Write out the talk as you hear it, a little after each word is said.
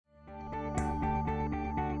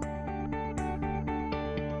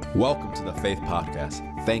Welcome to the Faith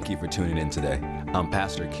Podcast. Thank you for tuning in today. I'm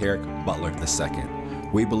Pastor Kerrick, Butler II.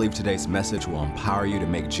 We believe today's message will empower you to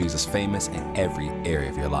make Jesus famous in every area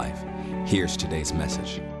of your life. Here's today's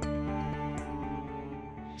message.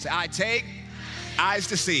 Say, I take eyes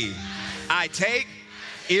to see. I take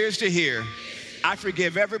ears to hear. I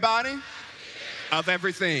forgive everybody of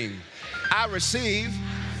everything. I receive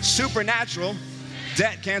supernatural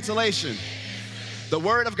debt cancellation. The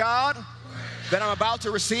word of God that I'm about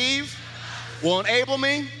to receive will enable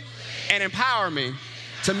me and empower me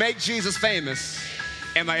to make Jesus famous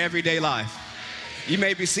in my everyday life. You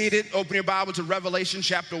may be seated. Open your Bible to Revelation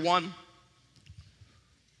chapter 1.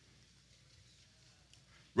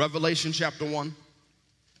 Revelation chapter 1.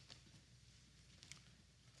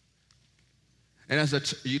 And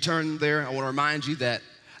as you turn there, I want to remind you that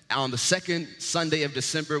on the second Sunday of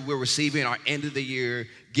December, we're receiving our end of the year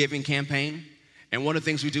giving campaign. And one of the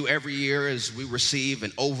things we do every year is we receive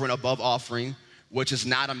an over and above offering, which is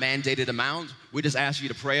not a mandated amount. We just ask you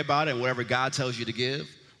to pray about it, and whatever God tells you to give,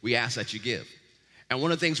 we ask that you give. And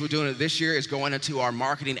one of the things we're doing this year is going into our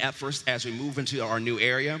marketing efforts as we move into our new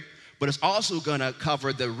area. But it's also going to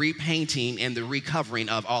cover the repainting and the recovering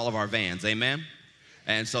of all of our vans. Amen?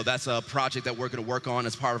 And so that's a project that we're going to work on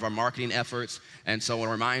as part of our marketing efforts. And so I want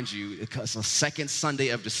to remind you, it's the second Sunday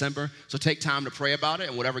of December, so take time to pray about it,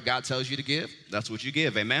 and whatever God tells you to give, that's what you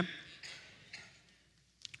give. Amen?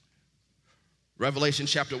 Revelation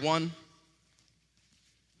chapter 1,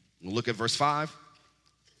 we'll look at verse 5.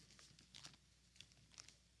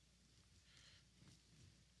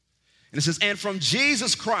 And it says, and from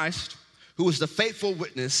Jesus Christ, who is the faithful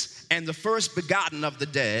witness and the first begotten of the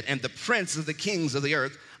dead and the prince of the kings of the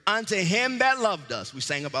earth, unto him that loved us, we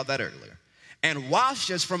sang about that earlier, and washed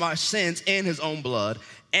us from our sins in his own blood,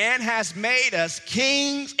 and has made us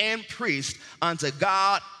kings and priests unto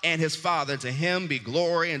God and his Father. To him be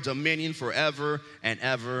glory and dominion forever and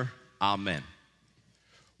ever. Amen.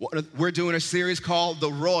 We're doing a series called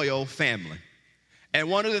The Royal Family. And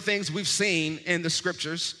one of the things we've seen in the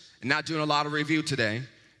scriptures, and not doing a lot of review today,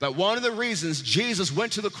 that one of the reasons Jesus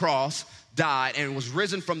went to the cross, died, and was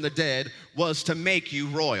risen from the dead was to make you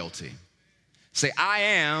royalty. Say, I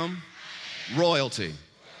am royalty.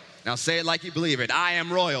 Now say it like you believe it. I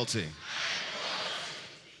am royalty.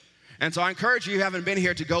 And so I encourage you, if you haven't been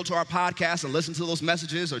here, to go to our podcast and listen to those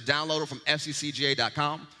messages or download it from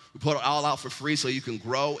fccga.com. We put it all out for free so you can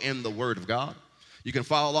grow in the Word of God. You can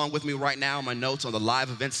follow along with me right now in my notes on the live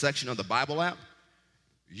events section of the Bible app.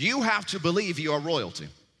 You have to believe you are royalty.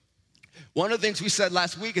 One of the things we said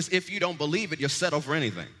last week is if you don't believe it, you'll settle for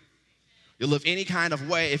anything. You'll live any kind of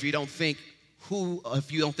way if you don't think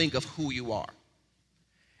of who you are.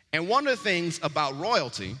 And one of the things about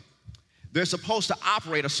royalty, they're supposed to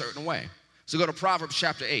operate a certain way. So go to Proverbs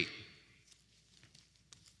chapter 8.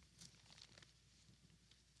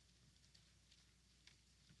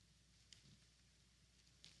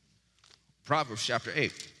 Proverbs chapter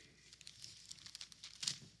 8.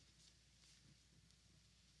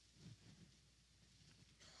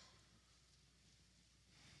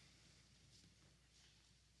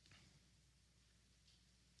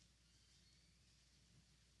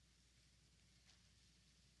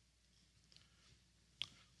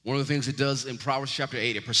 One of the things it does in Proverbs chapter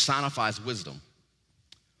 8, it personifies wisdom.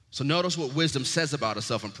 So notice what wisdom says about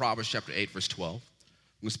itself in Proverbs chapter 8, verse 12. We're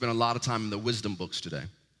going to spend a lot of time in the wisdom books today. It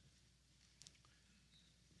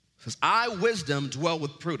says, I, wisdom, dwell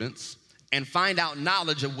with prudence and find out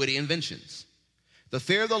knowledge of witty inventions. The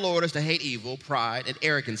fear of the Lord is to hate evil, pride, and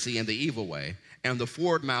arrogancy and the evil way, and the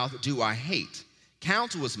forward mouth do I hate.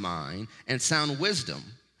 Counsel is mine, and sound wisdom.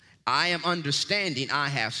 I am understanding, I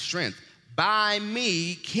have strength. By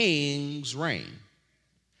me kings reign,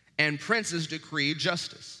 and princes decree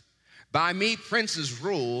justice. By me princes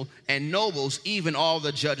rule, and nobles, even all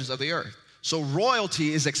the judges of the earth. So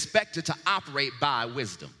royalty is expected to operate by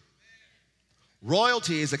wisdom.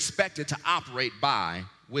 Royalty is expected to operate by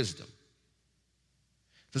wisdom.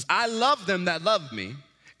 It says, I love them that love me,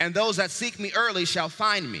 and those that seek me early shall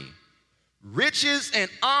find me. Riches and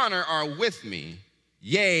honor are with me,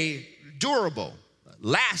 yea, durable,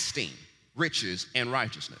 lasting riches and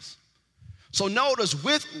righteousness. So notice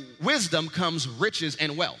with wisdom comes riches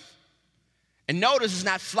and wealth. And notice it's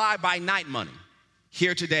not fly-by-night money,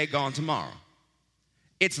 here today, gone tomorrow.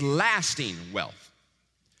 It's lasting wealth.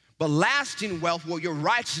 But lasting wealth where your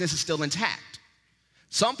righteousness is still intact.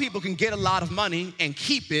 Some people can get a lot of money and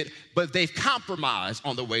keep it, but they've compromised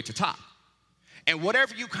on the way to top. And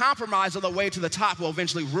whatever you compromise on the way to the top will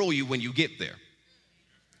eventually rule you when you get there.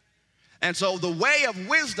 And so the way of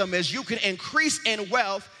wisdom is you can increase in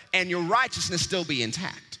wealth and your righteousness still be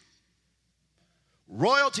intact.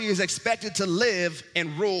 Royalty is expected to live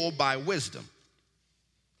and rule by wisdom.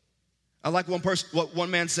 I like what one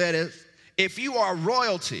man said is, if you are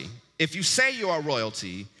royalty, if you say you are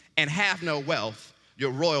royalty and have no wealth,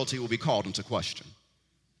 your royalty will be called into question.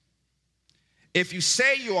 If you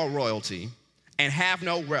say you are royalty and have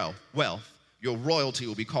no wealth, your royalty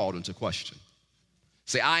will be called into question.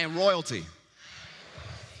 Say, I am royalty.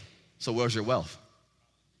 So where's your wealth?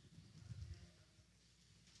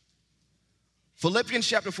 Philippians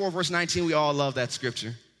chapter 4, verse 19, we all love that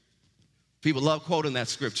scripture. People love quoting that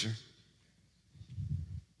scripture.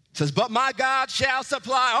 It says, but my God shall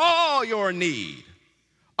supply all your need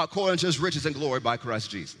according to his riches and glory by Christ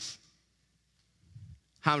Jesus.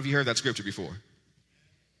 How many of you heard that scripture before?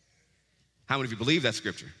 How many of you believe that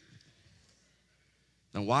scripture?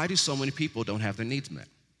 Now, why do so many people don't have their needs met?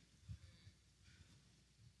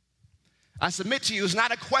 I submit to you, it's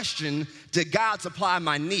not a question, did God supply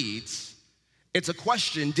my needs? It's a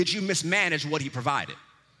question, did you mismanage what he provided?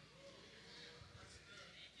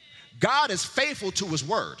 God is faithful to his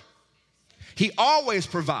word. He always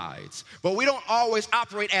provides, but we don't always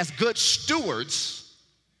operate as good stewards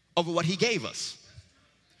over what he gave us.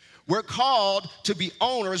 We're called to be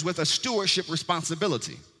owners with a stewardship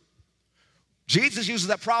responsibility. Jesus uses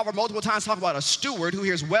that proverb multiple times, talking about a steward who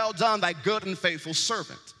hears, well done, thy good and faithful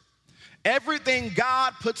servant. Everything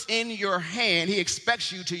God puts in your hand, he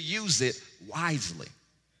expects you to use it wisely.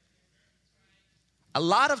 A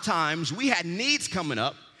lot of times we had needs coming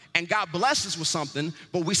up and God blessed us with something,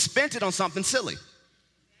 but we spent it on something silly.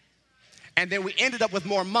 And then we ended up with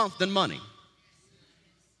more month than money.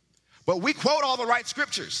 But we quote all the right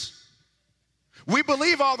scriptures. We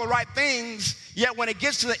believe all the right things, yet when it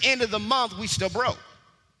gets to the end of the month, we still broke.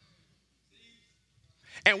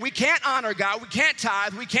 And we can't honor God, we can't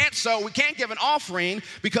tithe, we can't sow, we can't give an offering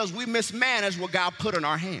because we mismanaged what God put in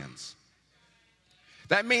our hands.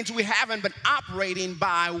 That means we haven't been operating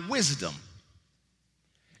by wisdom.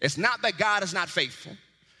 It's not that God is not faithful.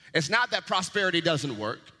 It's not that prosperity doesn't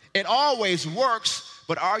work. It always works,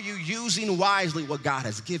 but are you using wisely what God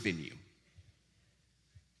has given you?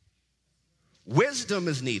 Wisdom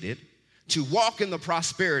is needed to walk in the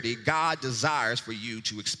prosperity God desires for you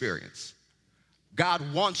to experience. God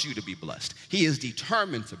wants you to be blessed. He is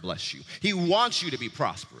determined to bless you. He wants you to be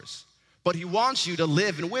prosperous, but he wants you to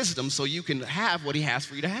live in wisdom so you can have what he has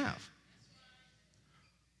for you to have.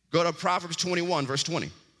 Go to Proverbs 21, verse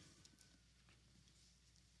 20.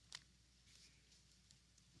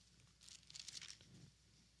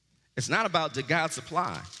 It's not about did God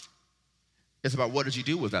supply. It's about what did you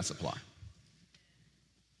do with that supply.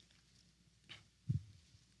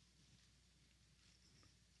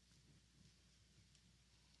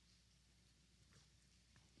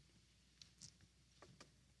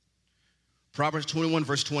 Proverbs 21,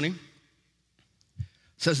 verse 20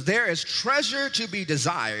 says, there is treasure to be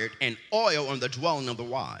desired and oil in the dwelling of the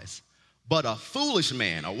wise, but a foolish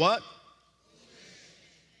man, a what?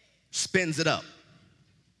 Spends it up.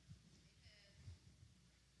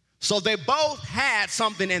 So they both had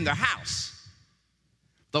something in their house.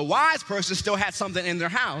 The wise person still had something in their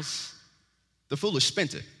house. The foolish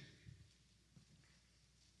spent it.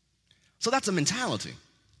 So that's a mentality.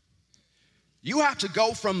 You have to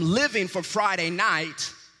go from living for Friday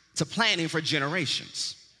night to planning for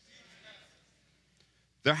generations.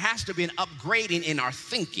 There has to be an upgrading in our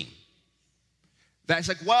thinking. That's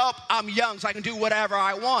like, well, I'm young, so I can do whatever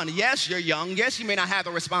I want. Yes, you're young. Yes, you may not have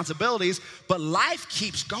the responsibilities, but life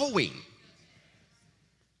keeps going.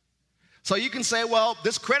 So you can say, well,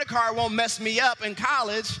 this credit card won't mess me up in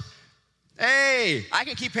college. Hey, I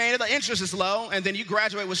can keep paying it. The interest is low, and then you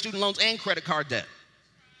graduate with student loans and credit card debt.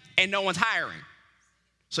 And no one's hiring.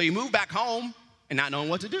 So you move back home and not knowing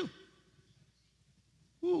what to do.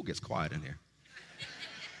 Ooh, it gets quiet in here.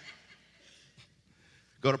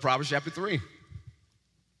 Go to Proverbs chapter 3.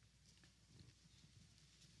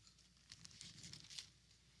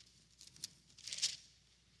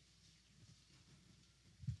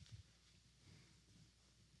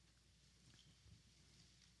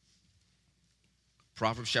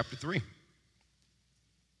 Proverbs chapter 3.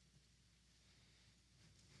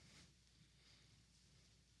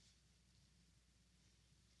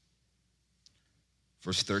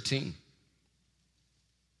 Verse 13.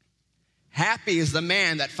 Happy is the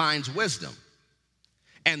man that finds wisdom,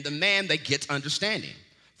 and the man that gets understanding.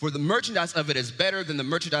 For the merchandise of it is better than the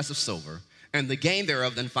merchandise of silver, and the gain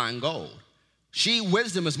thereof than fine gold. She,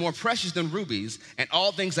 wisdom, is more precious than rubies, and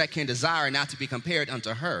all things that can desire not to be compared unto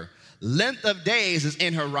her. Length of days is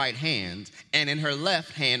in her right hand, and in her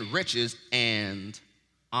left hand riches and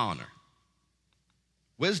honor.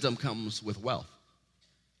 Wisdom comes with wealth.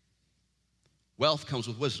 Wealth comes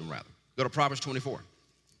with wisdom, rather. Go to Proverbs 24,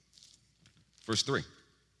 verse 3.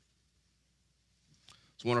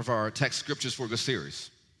 It's one of our text scriptures for this series.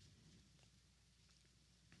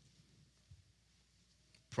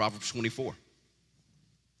 Proverbs 24,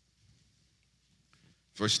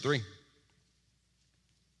 verse 3.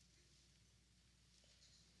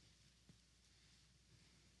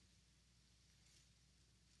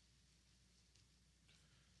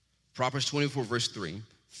 Proverbs 24, verse 3.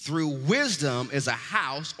 Through wisdom is a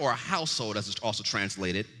house, or a household, as it's also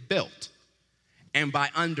translated, built. And by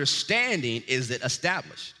understanding is it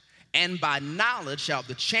established. And by knowledge shall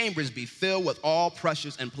the chambers be filled with all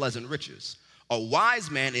precious and pleasant riches. A wise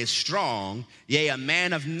man is strong, yea, a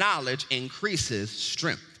man of knowledge increases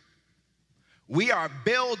strength. We are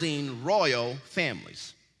building royal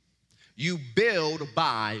families. You build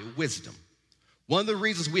by wisdom. One of the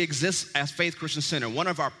reasons we exist as Faith Christian Center, one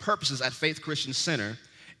of our purposes at Faith Christian Center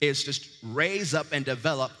is to raise up and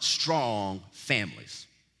develop strong families.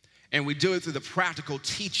 And we do it through the practical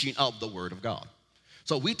teaching of the Word of God.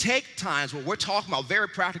 So we take times where we're talking about very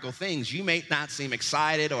practical things. You may not seem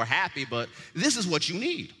excited or happy, but this is what you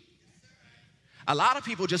need. A lot of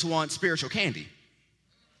people just want spiritual candy.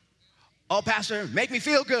 Oh, Pastor, make me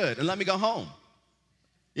feel good and let me go home.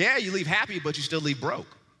 Yeah, you leave happy, but you still leave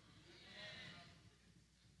broke.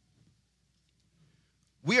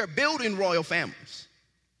 We are building royal families.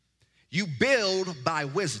 You build by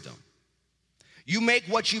wisdom. You make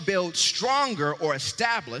what you build stronger or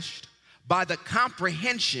established by the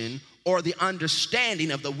comprehension or the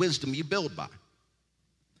understanding of the wisdom you build by.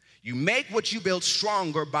 You make what you build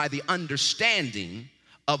stronger by the understanding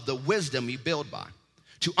of the wisdom you build by.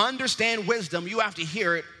 To understand wisdom, you have to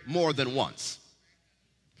hear it more than once.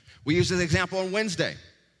 We used this example on Wednesday.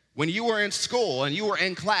 When you were in school and you were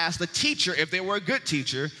in class, the teacher, if they were a good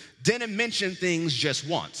teacher, didn't mention things just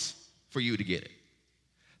once for you to get it.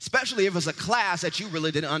 Especially if it's a class that you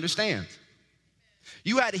really didn't understand.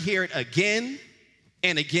 You had to hear it again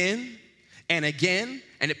and again and again.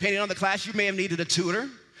 And depending on the class, you may have needed a tutor.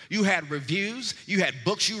 You had reviews. You had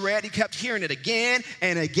books you read. You kept hearing it again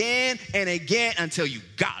and again and again until you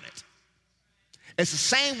got it. It's the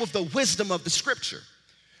same with the wisdom of the scripture.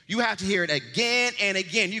 You have to hear it again and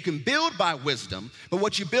again. You can build by wisdom, but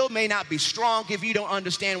what you build may not be strong if you don't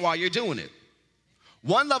understand why you're doing it.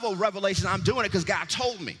 One level of revelation, I'm doing it because God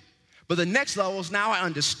told me. But the next level is now I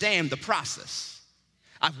understand the process.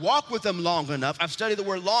 I've walked with him long enough. I've studied the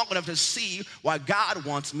word long enough to see why God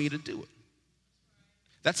wants me to do it.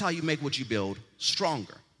 That's how you make what you build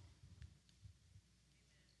stronger.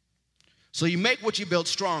 So you make what you build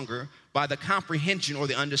stronger by the comprehension or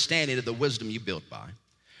the understanding of the wisdom you build by.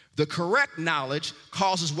 The correct knowledge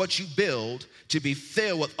causes what you build to be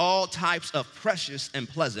filled with all types of precious and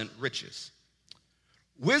pleasant riches.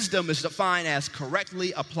 Wisdom is defined as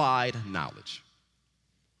correctly applied knowledge.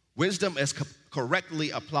 Wisdom is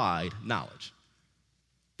correctly applied knowledge.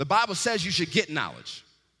 The Bible says you should get knowledge,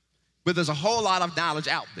 but there's a whole lot of knowledge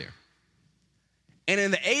out there. And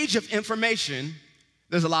in the age of information,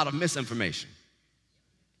 there's a lot of misinformation.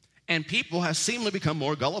 And people have seemingly become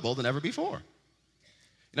more gullible than ever before.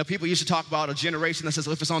 You know, people used to talk about a generation that says,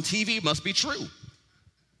 well, if it's on TV, it must be true.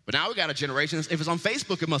 But now we got a generation, if it's on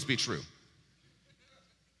Facebook, it must be true.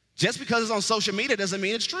 Just because it's on social media doesn't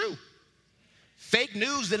mean it's true. Fake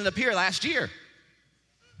news didn't appear last year.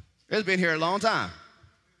 It's been here a long time.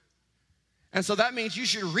 And so that means you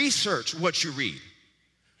should research what you read.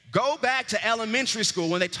 Go back to elementary school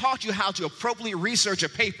when they taught you how to appropriately research a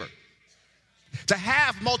paper, to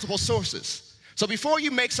have multiple sources. So before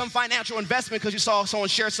you make some financial investment because you saw someone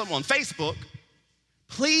share something on Facebook,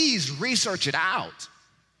 please research it out.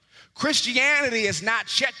 Christianity is not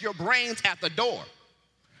check your brains at the door.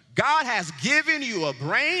 God has given you a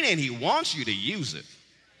brain and he wants you to use it.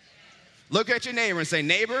 Look at your neighbor and say,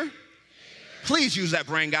 neighbor, please use that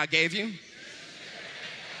brain God gave you.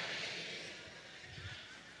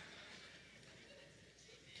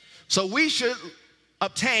 So we should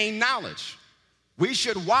obtain knowledge. We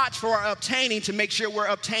should watch for our obtaining to make sure we're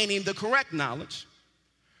obtaining the correct knowledge.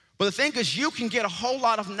 But the thing is, you can get a whole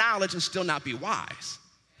lot of knowledge and still not be wise.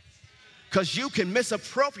 Because you can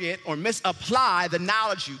misappropriate or misapply the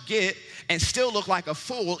knowledge you get and still look like a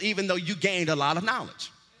fool even though you gained a lot of knowledge.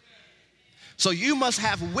 So you must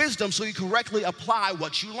have wisdom so you correctly apply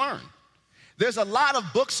what you learn. There's a lot of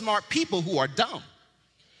book smart people who are dumb.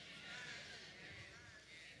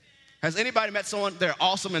 Has anybody met someone, they're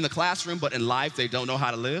awesome in the classroom, but in life they don't know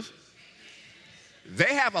how to live?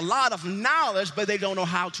 They have a lot of knowledge, but they don't know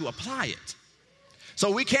how to apply it. So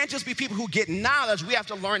we can't just be people who get knowledge, we have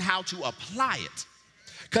to learn how to apply it.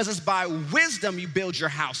 Because it's by wisdom you build your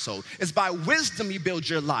household. It's by wisdom you build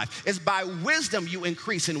your life. It's by wisdom you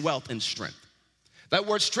increase in wealth and strength. That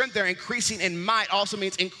word strength there, increasing in might, also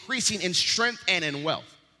means increasing in strength and in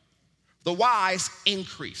wealth. The wise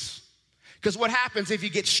increase. Because what happens if you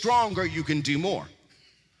get stronger, you can do more.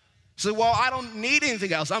 So, well, I don't need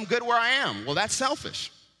anything else. I'm good where I am. Well, that's selfish.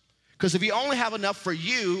 Because if you only have enough for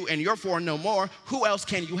you and you're for no more, who else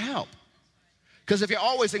can you help? Because if you're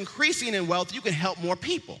always increasing in wealth, you can help more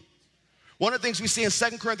people. One of the things we see in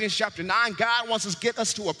 2 Corinthians chapter 9, God wants us to get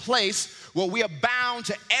us to a place where we abound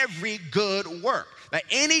to every good work. That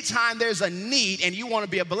anytime there's a need and you want to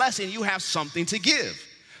be a blessing, you have something to give.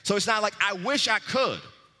 So it's not like, I wish I could.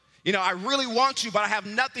 You know, I really want to, but I have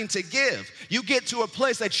nothing to give. You get to a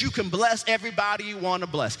place that you can bless everybody you want to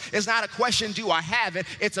bless. It's not a question, do I have it?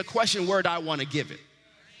 It's a question, where do I want to give it?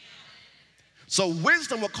 So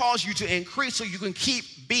wisdom will cause you to increase so you can keep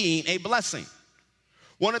being a blessing.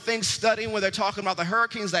 One of the things studying when they're talking about the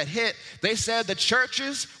hurricanes that hit, they said the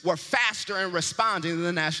churches were faster in responding than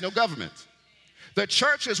the national government. The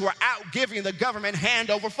churches were out giving the government hand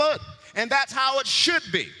over foot. And that's how it should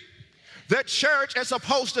be. The church is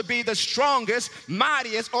supposed to be the strongest,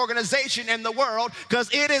 mightiest organization in the world because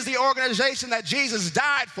it is the organization that Jesus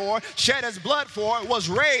died for, shed his blood for, was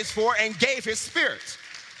raised for, and gave his spirit.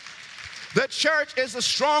 The church is the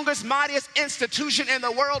strongest, mightiest institution in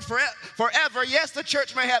the world forever. Yes, the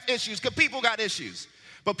church may have issues because people got issues.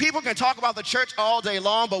 But people can talk about the church all day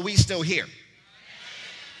long, but we still here.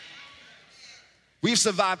 We've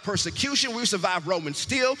survived persecution, we've survived Roman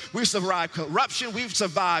steel, we've survived corruption, we've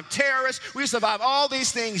survived terrorists, we've survived all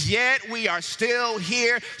these things, yet we are still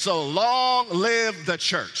here. So long live the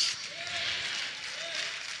church.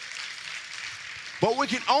 But we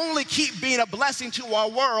can only keep being a blessing to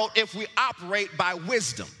our world if we operate by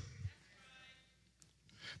wisdom.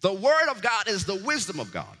 The Word of God is the wisdom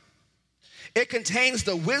of God. It contains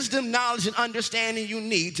the wisdom, knowledge, and understanding you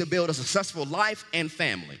need to build a successful life and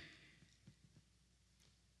family.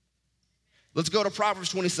 Let's go to Proverbs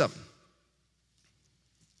 27.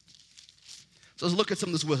 So let's look at some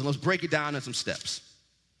of this wisdom. Let's break it down in some steps.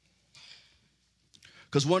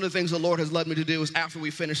 Because one of the things the Lord has led me to do is after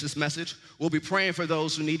we finish this message, we'll be praying for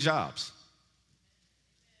those who need jobs.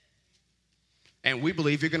 And we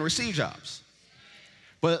believe you're going to receive jobs.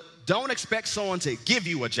 But don't expect someone to give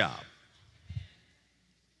you a job.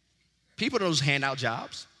 People don't just hand out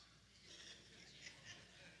jobs.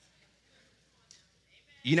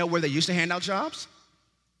 You know where they used to hand out jobs?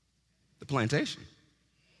 The plantation.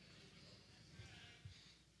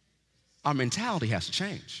 Our mentality has to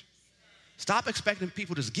change. Stop expecting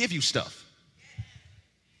people to just give you stuff.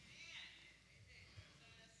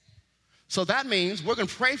 So that means we're going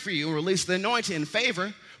to pray for you and release the anointing and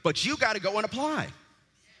favor, but you got to go and apply.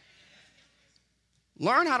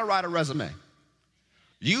 Learn how to write a resume.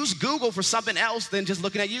 Use Google for something else than just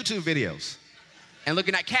looking at YouTube videos and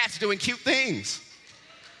looking at cats doing cute things.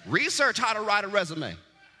 Research how to write a resume.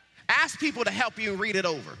 Ask people to help you and read it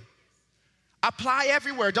over. Apply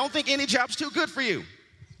everywhere. Don't think any job's too good for you.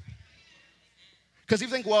 Because you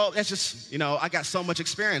think, well, that's just, I got so much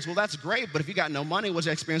experience. Well, that's great, but if you got no money, what's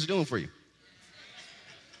that experience doing for you?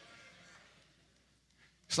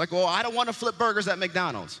 It's like, well, I don't want to flip burgers at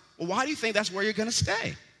McDonald's. Well, why do you think that's where you're going to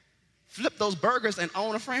stay? Flip those burgers and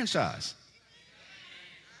own a franchise.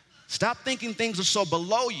 Stop thinking things are so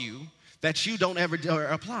below you that you don't ever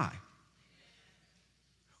apply.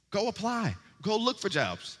 Go apply. Go look for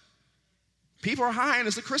jobs. People are hiring.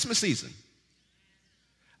 It's the Christmas season.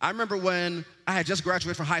 I remember when I had just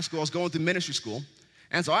graduated from high school, I was going through ministry school,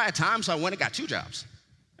 and so I had time, so I went and got 2 jobs.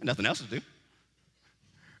 I had nothing else to do.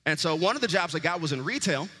 And so one of the jobs I got was in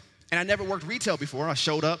retail, and I never worked retail before. I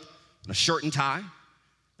showed up in a shirt and tie,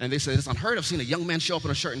 and they said, it's unheard of seeing a young man show up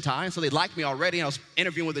in a shirt and tie, and so they liked me already, and I was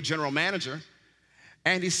interviewing with the general manager,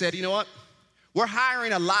 and he said, you know what? We're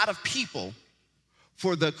hiring a lot of people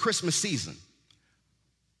for the Christmas season,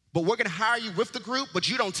 but we're going to hire you with the group, but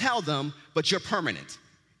you don't tell them, but you're permanent.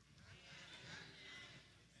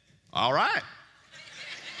 All right.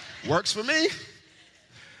 Works for me.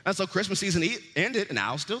 And so Christmas season ended, and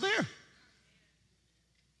I was still there.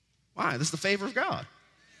 Why? This is the favor of God.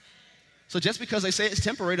 So just because they say it's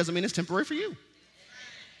temporary doesn't mean it's temporary for you.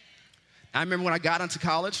 I remember when I got into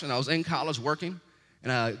college, and I was in college working,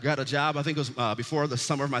 and I got a job, I think it was before the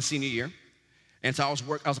summer of my senior year. And so I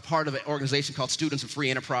was a part of an organization called Students of Free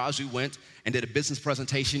Enterprise. We went and did a business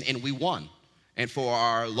presentation, and we won. And for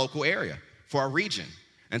our local area, for our region.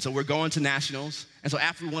 And so we're going to nationals. And so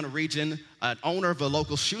after we won a region, an owner of a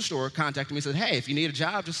local shoe store contacted me and said, hey, if you need a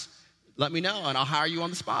job, just let me know, and I'll hire you on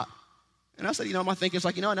the spot. And I said, my thinking is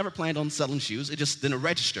like, I never planned on selling shoes. It just didn't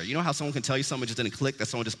register. You know how someone can tell you something just didn't click, that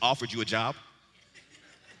someone just offered you a job?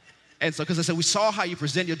 And so, because I said, we saw how you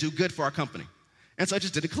present, you'll do good for our company. And so it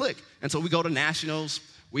just didn't click. And so we go to nationals.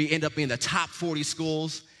 We end up being the top 40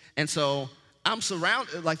 schools. And so I'm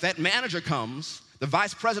surrounded, like that manager comes, the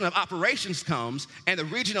vice president of operations comes, and the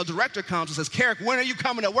regional director comes and says, Kerrick, when are you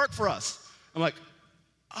coming to work for us? I'm like,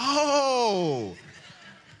 oh,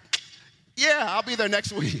 yeah, I'll be there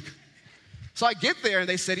next week. So I get there, and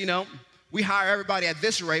they said, we hire everybody at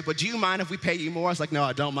this rate, but do you mind if we pay you more? I was like, no,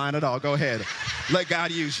 I don't mind at all. Go ahead. Let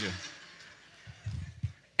God use you.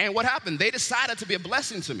 And what happened? They decided to be a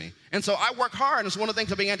blessing to me. And so I work hard, and it's one of the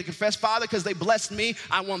things I began to confess, Father, because they blessed me,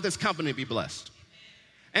 I want this company to be blessed.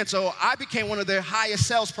 And so I became one of their highest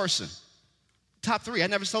salesperson. Top 3. I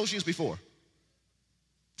never sold shoes before.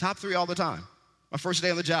 Top 3 all the time. My first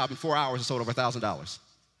day on the job, in 4 hours, I sold over $1,000.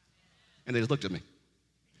 And they just looked at me.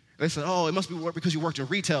 They said, oh, it must be because you worked in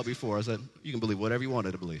retail before. I said, you can believe whatever you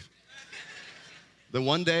wanted to believe. Then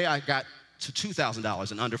one day, I got to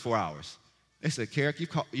 $2,000 in under 4 hours. They said, Kerrick,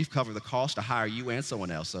 you've covered the cost to hire you and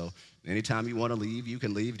someone else, so anytime you want to leave, you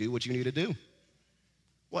can leave, do what you need to do.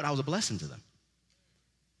 What? I was a blessing to them.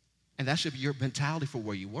 And that should be your mentality for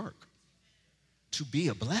where you work, to be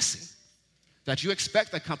a blessing, that you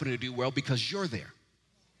expect that company to do well because you're there.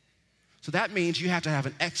 So that means you have to have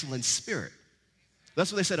an excellent spirit. That's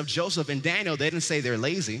what they said of Joseph and Daniel. They didn't say they're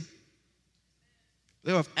lazy.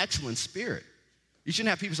 They have excellent spirit. You shouldn't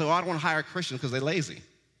have people say, oh, I don't want to hire Christians because they're lazy.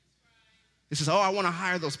 He says, oh, I want to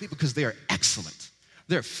hire those people because they're excellent.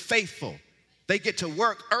 They're faithful. They get to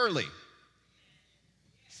work early.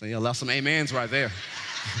 So you left some amens right there.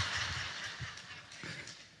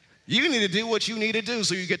 You need to do what you need to do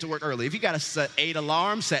so you get to work early. If you got to set 8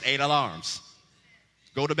 alarms, set 8 alarms.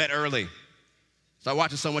 Go to bed early. Start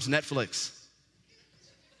watching so much Netflix.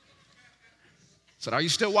 So are you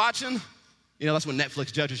still watching? That's when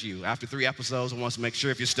Netflix judges you. After 3 episodes and wants to make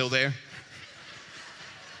sure if you're still there.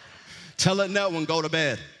 Tell it no and go to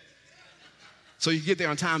bed. So you get there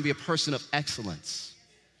on time, be a person of excellence.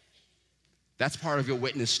 That's part of your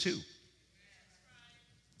witness too.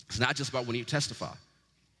 It's not just about when you testify.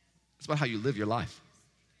 It's about how you live your life.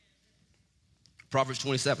 Proverbs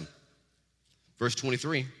 27, verse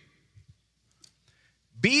 23.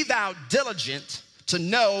 Be thou diligent to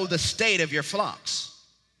know the state of your flocks,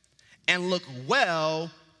 and look well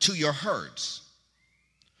to your herds.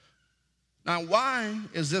 Now, why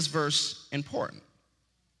is this verse important?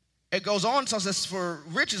 It goes on and says, for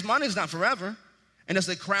riches, money is not forever, and as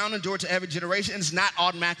the crown endure to every generation, and it's not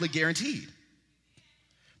automatically guaranteed.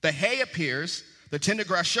 The hay appears, the tender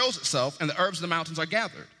grass shows itself, and the herbs of the mountains are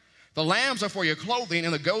gathered. The lambs are for your clothing,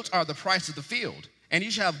 and the goats are the price of the field. And you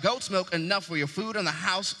shall have goat's milk enough for your food and the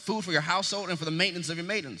house, food for your household, and for the maintenance of your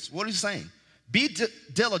maidens. What is he saying? Be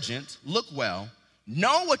diligent, look well,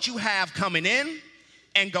 know what you have coming in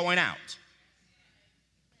and going out.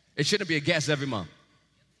 It shouldn't be a guess every month.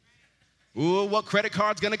 Ooh, what credit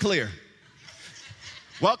card's gonna clear?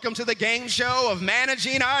 Welcome to the game show of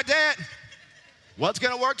managing our debt. What's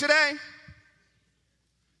gonna work today?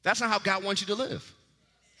 That's not how God wants you to live.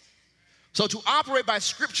 So to operate by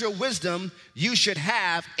scriptural wisdom, you should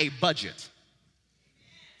have a budget.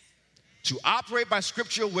 To operate by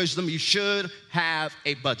scriptural wisdom, you should have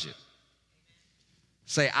a budget.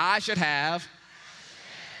 Say, I should have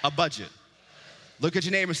a budget. Look at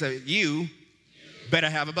your neighbor and say, you better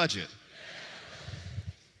have a budget.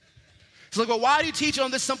 So, well, why do you teach on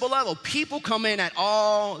this simple level? People come in at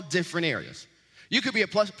all different areas. You could be a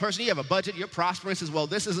person, you have a budget, you're prospering, says, well,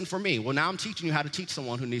 this isn't for me. Well, now I'm teaching you how to teach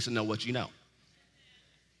someone who needs to know what you know.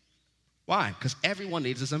 Why? Because everyone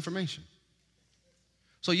needs this information.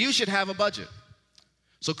 So you should have a budget.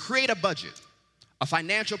 So create a budget, a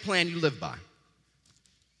financial plan you live by.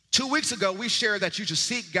 2 weeks ago, we shared that you should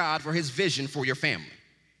seek God for his vision for your family.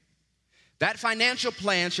 That financial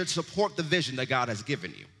plan should support the vision that God has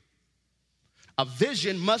given you. A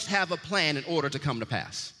vision must have a plan in order to come to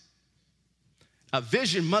pass. A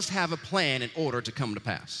vision must have a plan in order to come to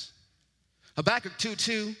pass. Habakkuk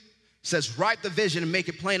 2:2 says, write the vision and make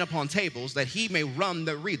it plain upon tables that he may run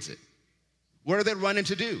that reads it. What are they running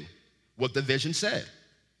to do? What the vision said.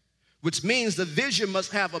 Which means the vision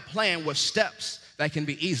must have a plan with steps that can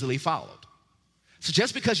be easily followed. So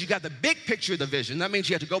just because you got the big picture of the vision, that means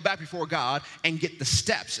you have to go back before God and get the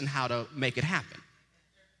steps in how to make it happen.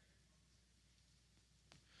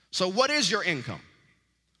 So what is your income?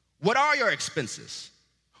 What are your expenses?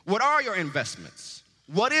 What are your investments?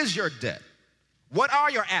 What is your debt? What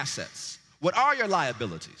are your assets? What are your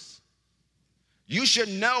liabilities? You should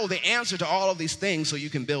know the answer to all of these things so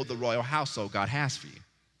you can build the royal household God has for you.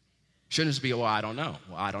 Shouldn't just be, well, I don't know.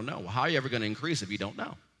 Well, I don't know. Well, how are you ever going to increase if you don't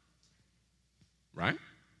know? Right?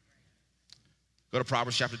 Go to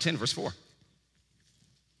Proverbs chapter 10, verse 4.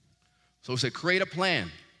 So we say, create a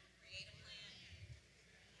plan.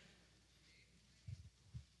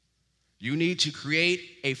 You need to create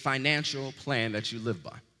a financial plan that you live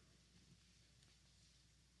by.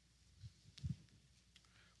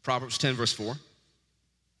 Proverbs 10, verse 4.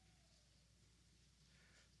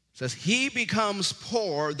 Says, he becomes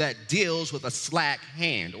poor that deals with a slack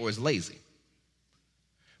hand or is lazy,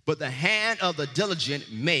 but the hand of the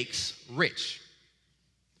diligent makes rich.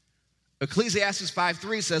 Ecclesiastes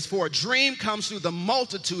 5:3 says, for a dream comes through the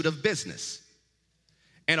multitude of business,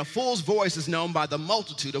 and a fool's voice is known by the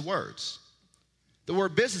multitude of words. The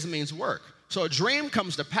word business means work. So a dream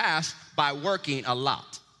comes to pass by working a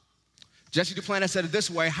lot. Jesse Duplantis said it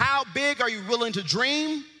this way, how big are you willing to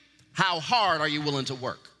dream? How hard are you willing to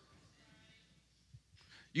work?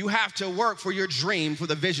 You have to work for your dream, for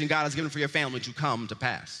the vision God has given for your family to come to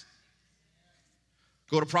pass.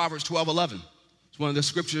 Go to Proverbs 12:11. It's one of the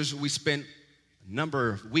scriptures we spent a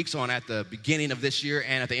number of weeks on at the beginning of this year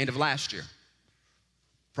and at the end of last year.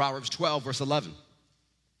 Proverbs 12, verse 11.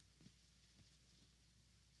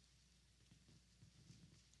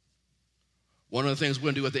 One of the things we're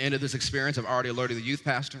going to do at the end of this experience, I've already alerted the youth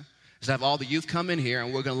pastor, is to have all the youth come in here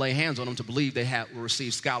and we're going to lay hands on them to believe they will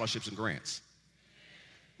receive scholarships and grants.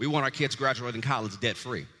 We want our kids graduating college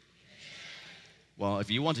debt-free. Well, if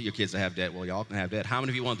you want your kids to have debt, well, y'all can have debt. How many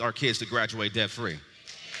of you want our kids to graduate debt-free?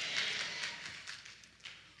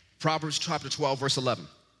 Proverbs chapter 12, verse 11.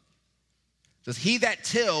 Says, he that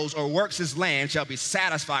tills or works his land shall be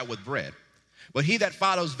satisfied with bread, but he that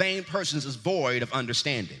follows vain persons is void of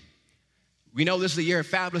understanding. We know this is the year of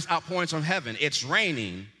fabulous outpourings from heaven. It's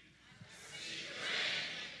raining,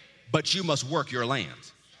 but you must work your land.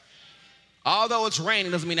 Although it's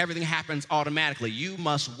raining doesn't mean everything happens automatically. You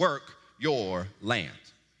must work your land.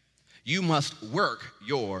 You must work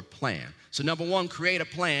your plan. So number one, create a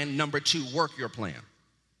plan. Number two, work your plan.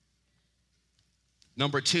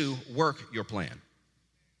 Number two, work your plan.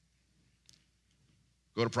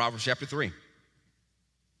 Go to Proverbs chapter 3.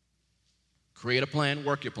 Create a plan,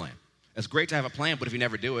 work your plan. It's great to have a plan, but if you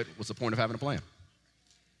never do it, what's the point of having a plan?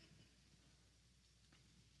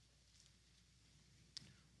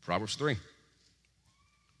 Proverbs 3.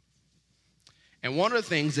 And one of the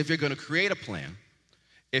things, if you're going to create a plan,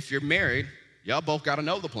 if you're married, y'all both got to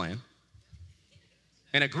know the plan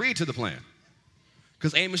and agree to the plan.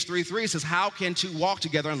 Because Amos 3:3 says, how can two walk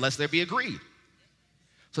together unless there be agreed?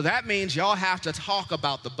 So that means y'all have to talk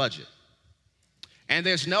about the budget. And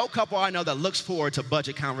there's no couple I know that looks forward to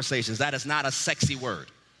budget conversations. That is not a sexy word.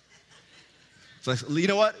 So you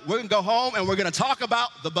know what? We're going to go home and we're going to talk about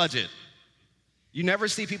the budget. You never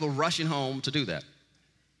see people rushing home to do that.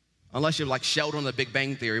 Unless you're like Sheldon on the Big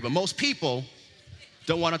Bang Theory. But most people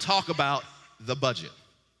don't want to talk about the budget.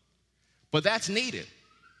 But that's needed.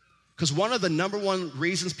 Because one of the number one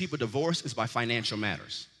reasons people divorce is by financial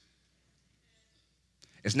matters.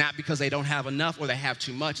 It's not because they don't have enough or they have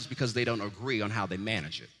too much. It's because they don't agree on how they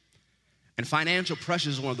manage it. And financial pressure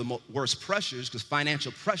is one of the worst pressures because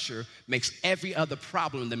financial pressure makes every other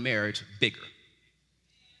problem in the marriage bigger.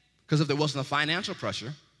 Because if there wasn't a financial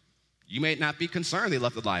pressure, you may not be concerned they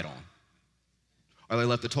left the light on or they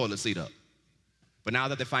left the toilet seat up. But now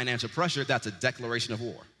that there's financial pressure, that's a declaration of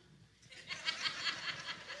war.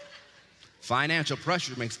 Financial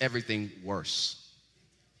pressure makes everything worse.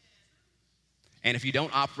 And if you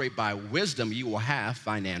don't operate by wisdom, you will have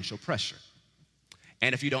financial pressure.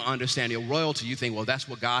 And if you don't understand your royalty, you think, well, that's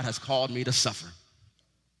what God has called me to suffer.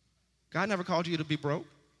 God never called you to be broke.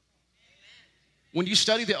 When you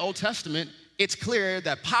study the Old Testament, it's clear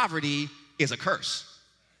that poverty is a curse.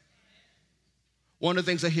 One of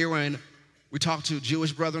the things I hear when we talk to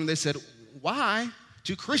Jewish brethren, they said, why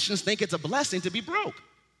do Christians think it's a blessing to be broke?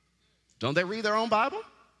 Don't they read their own Bible?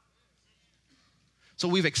 So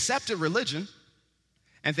we've accepted religion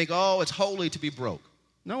and think, oh, it's holy to be broke.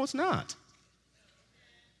 No, it's not.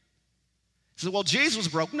 He said, well, Jesus was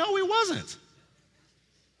broke. No, he wasn't.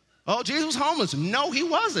 Oh, Jesus was homeless. No, he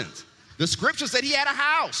wasn't. The scripture said he had a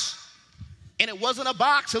house, and it wasn't a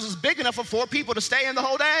box. It was big enough for 4 people to stay in the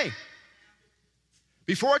whole day.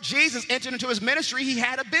 Before Jesus entered into his ministry, he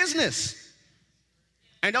had a business.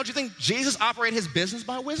 And don't you think Jesus operated his business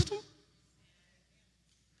by wisdom?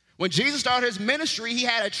 When Jesus started his ministry, he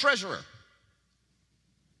had a treasurer.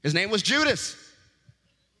 His name was Judas.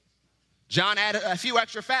 John added a few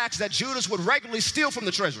extra facts that Judas would regularly steal from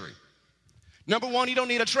the treasury. Number one, you don't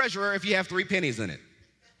need a treasurer if you have 3 pennies in it.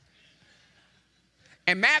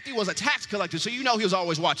 And Matthew was a tax collector, so you know he was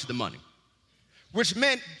always watching the money. which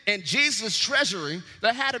meant in Jesus' treasury,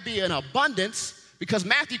 there had to be an abundance because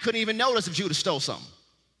Matthew couldn't even notice if Judas stole something.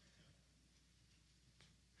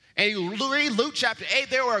 And you read Luke chapter 8,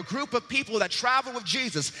 there were a group of people that traveled with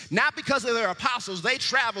Jesus, not because of their apostles, they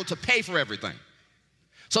traveled to pay for everything.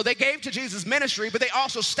 So they gave to Jesus' ministry, but they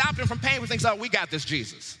also stopped him from paying for things like, we got this,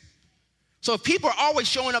 Jesus. So if people are always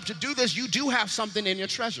showing up to do this, you do have something in your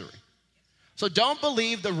treasury. So don't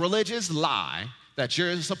believe the religious lie that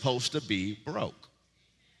you're supposed to be broke.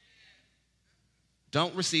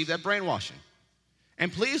 Don't receive that brainwashing.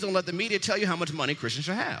 And please don't let the media tell you how much money Christians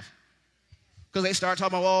should have. Because they start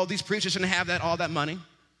talking about, well, these preachers shouldn't have all that money.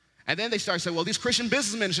 And then they start saying, well, these Christian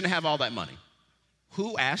businessmen shouldn't have all that money.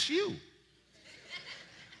 Who asked you?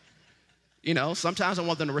 You know, sometimes I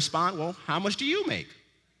want them to respond, well, how much do you make?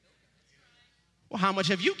 Well, how much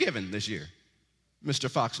have you given this year? Mr.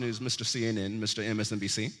 Fox News, Mr. CNN, Mr.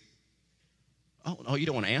 MSNBC. Oh, you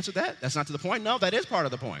don't want to answer that? That's not to the point? No, that is part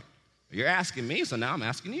of the point. You're asking me, so now I'm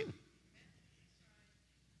asking you.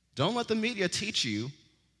 Don't let the media teach you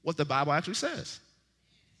what the Bible actually says.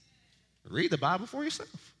 Read the Bible for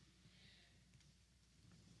yourself.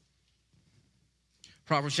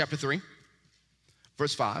 Proverbs chapter 3,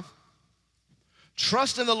 verse 5.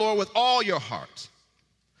 Trust in the Lord with all your heart.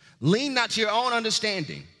 Lean not to your own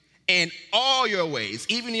understanding. In all your ways,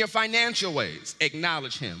 even your financial ways,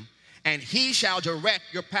 acknowledge him, and he shall direct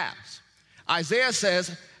your paths. Isaiah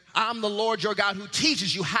says, I'm the Lord your God who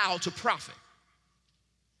teaches you how to profit.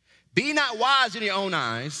 Be not wise in your own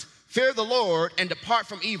eyes. Fear the Lord and depart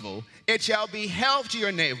from evil. It shall be health to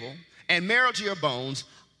your navel and marrow to your bones.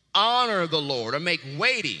 Honor the Lord, or make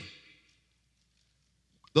weighty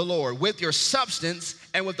the Lord with your substance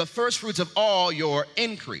and with the first fruits of all your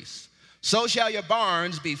increase. So shall your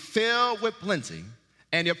barns be filled with plenty,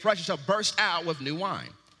 and your pressure shall burst out with new wine.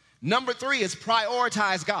 Number 3 is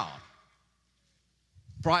prioritize God.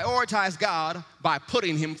 Prioritize God by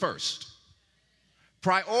putting him first.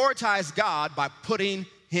 Prioritize God by putting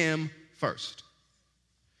him first.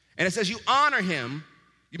 And it says you honor him,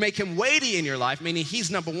 you make him weighty in your life, meaning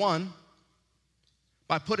he's number 1,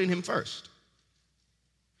 by putting him first.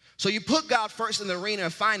 So you put God first in the arena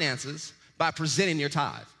of finances by presenting your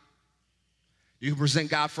tithe. You can present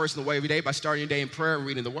God first in the way of your day by starting your day in prayer and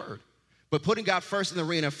reading the word. But putting God first in the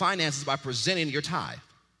arena of finances by presenting your tithe.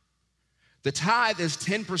 The tithe is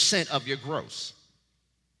 10% of your gross.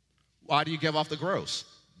 Why do you give off the gross?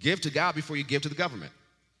 Give to God before you give to the government.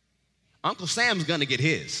 Uncle Sam's gonna get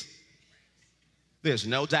his. There's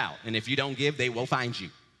no doubt. And if you don't give, they will find you.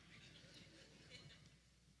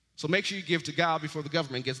 So make sure you give to God before the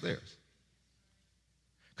government gets theirs.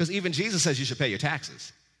 Because even Jesus says you should pay your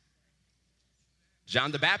taxes.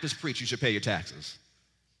 John the Baptist preached you should pay your taxes.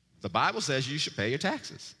 The Bible says you should pay your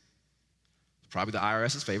taxes. It's probably the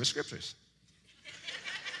IRS's favorite scriptures.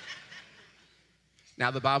 Now,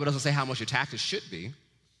 the Bible doesn't say how much your taxes should be.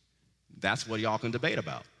 That's what y'all can debate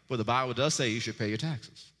about. But the Bible does say you should pay your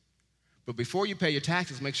taxes. But before you pay your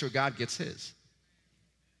taxes, make sure God gets his.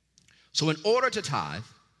 So in order to tithe,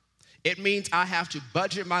 it means I have to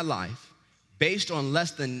budget my life based on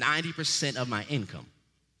less than 90% of my income.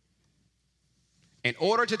 In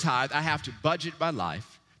order to tithe, I have to budget my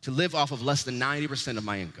life to live off of less than 90% of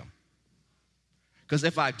my income. Because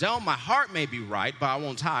if I don't, my heart may be right, but I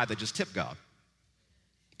won't tithe, I just tip God.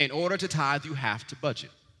 In order to tithe, you have to budget,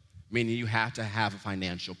 meaning you have to have a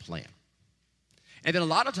financial plan. And then a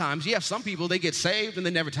lot of times, you have some people, they get saved and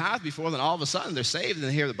they never tithe before, then all of a sudden they're saved and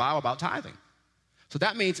they hear the Bible about tithing. So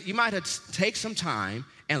that means you might have to take some time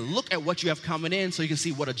and look at what you have coming in so you can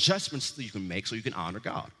see what adjustments you can make so you can honor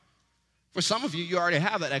God. For some of you, you already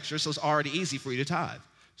have that extra, so it's already easy for you to tithe.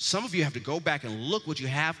 Some of you have to go back and look what you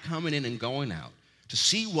have coming in and going out to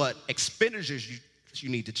see what expenditures you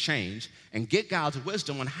need to change and get God's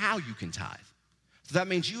wisdom on how you can tithe. So that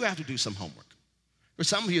means you have to do some homework. For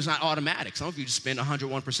some of you, it's not automatic. Some of you just spend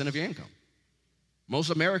 101% of your income.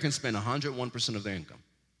 Most Americans spend 101% of their income.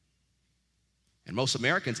 And most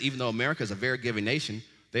Americans, even though America is a very giving nation,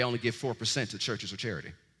 they only give 4% to churches or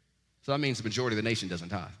charity. So that means the majority of the nation doesn't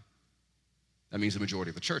tithe. That means the majority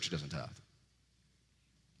of the church doesn't tithe.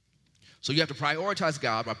 So you have to prioritize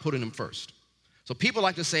God by putting him first. So people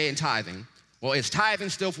like to say in tithing, well, is tithing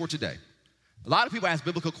still for today? A lot of people ask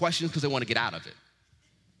biblical questions because they want to get out of it.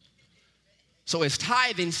 So is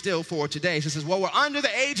tithing still for today? So it says, well, we're under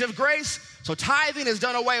the age of grace, so tithing is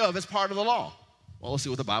done away with as part of the law. Well, let's see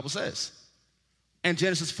what the Bible says. In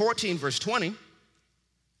Genesis 14, verse 20,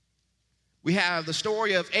 we have the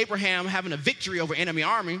story of Abraham having a victory over enemy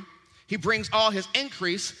army. He brings all his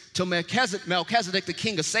increase to Melchizedek, the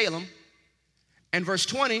king of Salem. And verse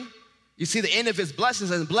 20, You see the end of his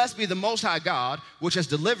blessings, and blessed be the Most High God, which has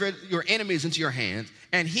delivered your enemies into your hands.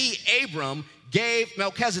 And he, Abram, gave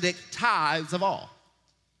Melchizedek tithes of all.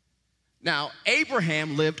 Now,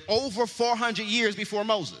 Abraham lived over 400 years before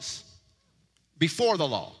Moses, before the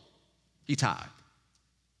law. He tithed.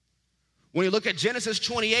 When you look at Genesis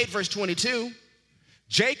 28, verse 22,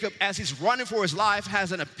 Jacob, as he's running for his life,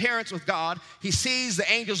 has an appearance with God. He sees the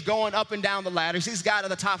angels going up and down the ladder. He sees God at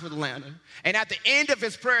the top of the ladder. And at the end of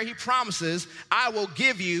his prayer, he promises, I will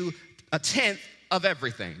give you a tenth of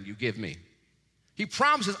everything you give me. He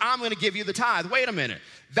promises, I'm going to give you the tithe. Wait a minute.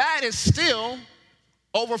 That is still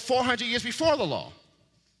over 400 years before the law.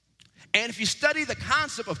 And if you study the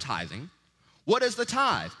concept of tithing, what is the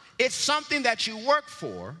tithe? It's something that you work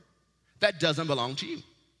for that doesn't belong to you.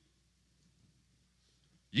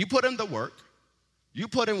 You put in the work, you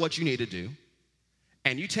put in what you need to do,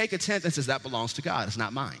 and you take a tenth and says that belongs to God, it's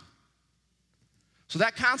not mine. So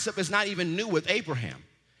that concept is not even new with Abraham.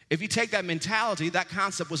 If you take that mentality, that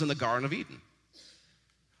concept was in the Garden of Eden.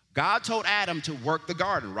 God told Adam to work the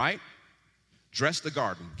garden, right? Dress the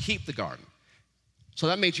garden, keep the garden. So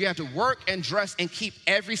that means you have to work and dress and keep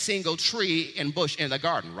every single tree and bush in the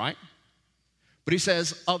garden, right? But he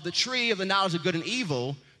says, of the tree of the knowledge of good and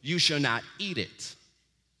evil, you shall not eat it.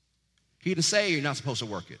 He didn't say you're not supposed to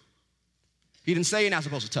work it. He didn't say you're not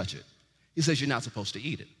supposed to touch it. He says you're not supposed to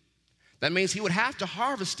eat it. That means he would have to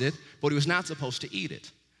harvest it, but he was not supposed to eat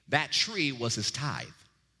it. That tree was his tithe.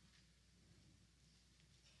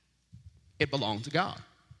 It belonged to God.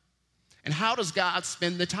 And how does God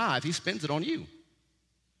spend the tithe? He spends it on you.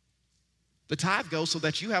 The tithe goes so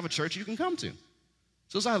that you have a church you can come to.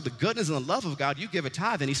 So it's out of the goodness and the love of God, you give a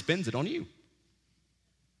tithe and he spends it on you.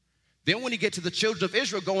 Then when you get to the children of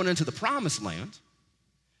Israel going into the promised land,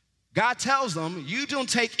 God tells them, you don't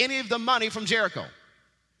take any of the money from Jericho.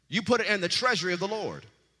 You put it in the treasury of the Lord.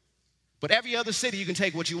 But every other city, you can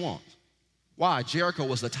take what you want. Why? Jericho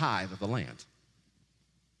was the tithe of the land.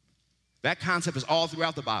 That concept is all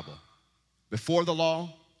throughout the Bible. Before the law,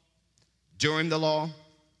 during the law.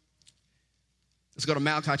 Let's go to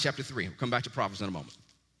Malachi chapter 3. We'll come back to Proverbs in a moment.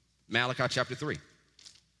 Malachi chapter 3.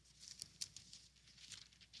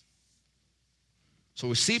 So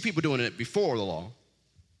we see people doing it before the law.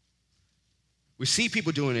 We see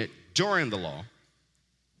people doing it during the law.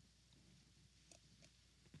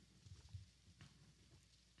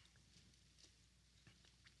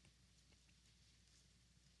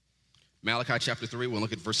 Malachi chapter 3, we'll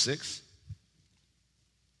look at verse 6.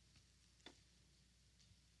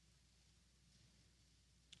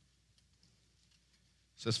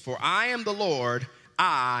 It says, for I am the Lord,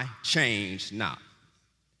 I change not.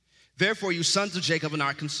 Therefore, you sons of Jacob are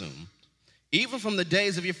not consumed. Even from the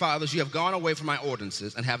days of your fathers, you have gone away from my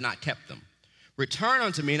ordinances and have not kept them. Return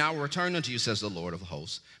unto me, and I will return unto you, says the Lord of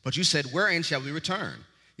hosts. But you said, wherein shall we return?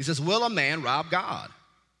 He says, will a man rob God?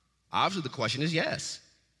 Obviously, the question is yes.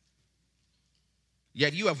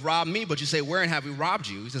 Yet you have robbed me, but you say, wherein have we robbed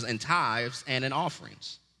you? He says, in tithes and in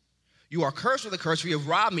offerings. You are cursed with a curse, for you have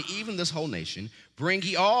robbed me, even this whole nation. Bring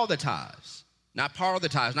ye all the tithes, not part of the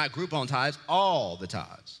tithes, not group on tithes, all the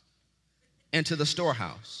tithes, into the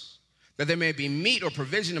storehouse, that there may be meat or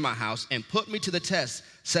provision in my house, and put me to the test,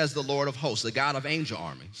 says the Lord of hosts, the God of angel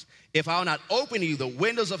armies. If I will not open to you the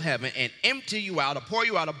windows of heaven and empty you out, or pour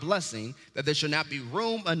you out a blessing, that there shall not be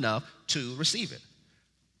room enough to receive it.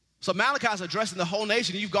 So Malachi is addressing the whole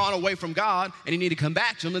nation. You've gone away from God, and you need to come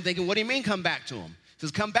back to him. And thinking, what do you mean come back to him? He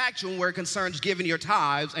says, come back to him where it concerns giving your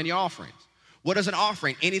tithes and your offerings. What is an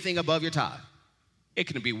offering? Anything above your tithe. It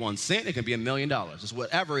can be 1 cent. It can be $1 million. It's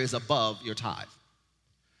whatever is above your tithe.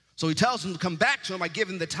 So he tells them to come back to him by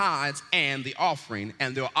giving the tithes and the offering,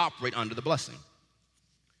 and they'll operate under the blessing.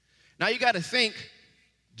 Now you got to think,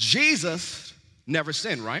 Jesus never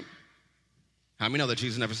sinned, right? How many know that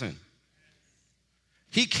Jesus never sinned?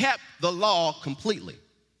 He kept the law completely.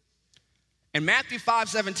 In Matthew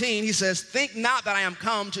 5:17, he says, think not that I am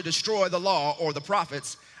come to destroy the law or the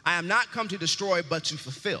prophets. I am not come to destroy, but to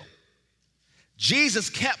fulfill. Jesus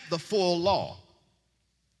kept the full law,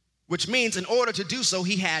 which means in order to do so,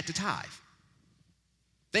 he had to tithe.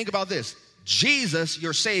 Think about this. Jesus,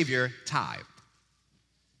 your Savior, tithed.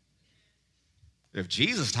 If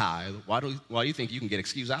Jesus tithed, why do you think you can get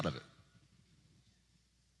excused out of it?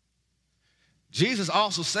 Jesus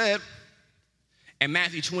also said in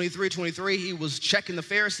Matthew 23:23, he was checking the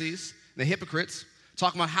Pharisees, the hypocrites,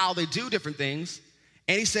 talking about how they do different things.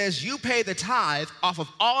 And he says, you pay the tithe off of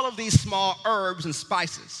all of these small herbs and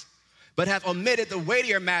spices, but have omitted the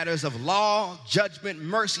weightier matters of law, judgment,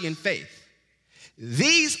 mercy, and faith.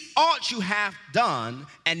 These ought you have done,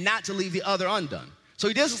 and not to leave the other undone. So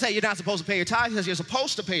he doesn't say you're not supposed to pay your tithe. He says you're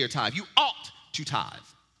supposed to pay your tithe. You ought to tithe.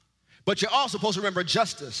 But you're also supposed to remember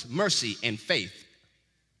justice, mercy, and faith.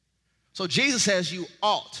 So Jesus says you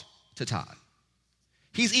ought to tithe.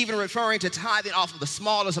 He's even referring to tithing off of the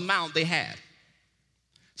smallest amount they had.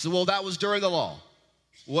 So, well, that was during the law.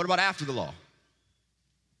 What about after the law?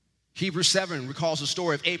 Hebrews 7 recalls the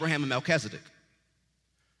story of Abraham and Melchizedek.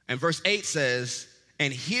 And verse 8 says,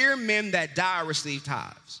 and here men that die receive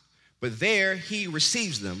tithes, but there he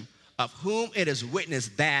receives them, of whom it is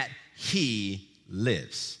witnessed that he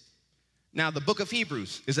lives. Now, the book of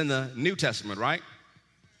Hebrews is in the New Testament, right?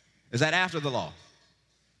 Is that after the law?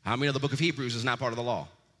 How many of the book of Hebrews is not part of the law?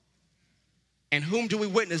 And whom do we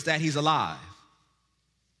witness that he's alive?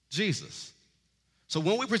 Jesus. So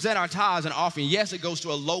when we present our tithes and offering, yes, it goes to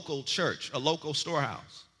a local church, a local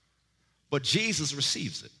storehouse, but Jesus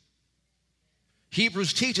receives it.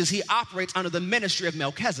 Hebrews teaches he operates under the ministry of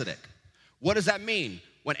Melchizedek. What does that mean?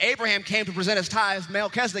 When Abraham came to present his tithes,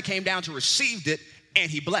 Melchizedek came down to receive it, and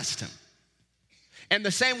he blessed him. And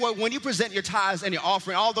the same way, when you present your tithes and your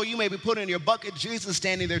offering, although you may be put in your bucket, Jesus is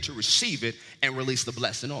standing there to receive it and release the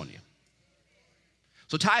blessing on you.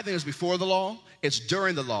 So tithing is before the law, it's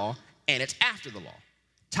during the law, and it's after the law.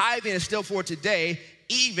 Tithing is still for today,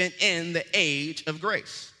 even in the age of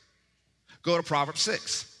grace. Go to Proverbs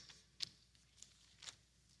 6.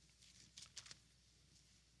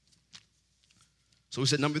 So we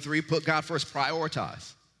said number 3, put God first,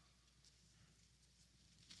 prioritize.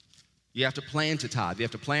 You have to plan to tithe. You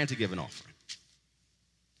have to plan to give an offering.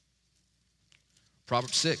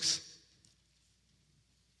 Proverbs 6.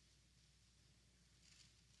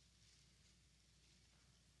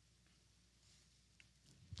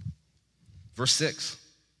 Verse 6.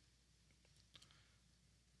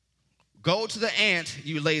 Go to the ant,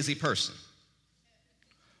 you lazy person.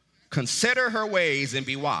 Consider her ways and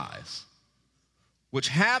be wise, which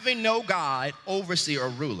having no guide, overseer, or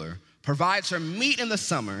ruler, provides her meat in the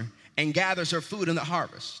summer and gathers her food in the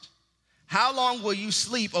harvest. How long will you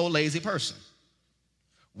sleep, O lazy person?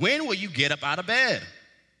 When will you get up out of bed?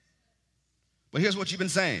 But here's what you've been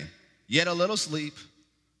saying. Yet a little sleep,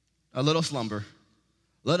 a little slumber,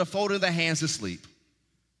 a little fold of the hands to sleep.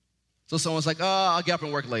 So someone's like, oh, I'll get up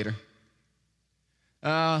and work later.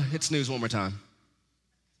 Hit snooze one more time.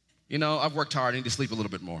 You know, I've worked hard, I need to sleep a little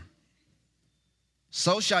bit more.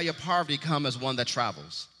 So shall your poverty come as one that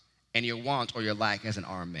travels, and your want or your lack as an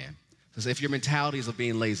armed man. So if your mentality is of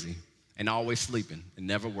being lazy and always sleeping and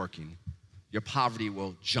never working, your poverty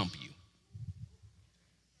will jump you.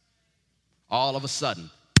 All of a sudden,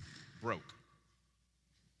 broke.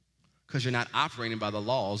 Because you're not operating by the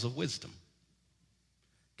laws of wisdom.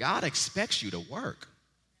 God expects you to work.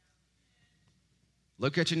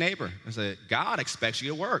 Look at your neighbor and say, God expects you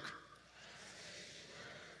to work.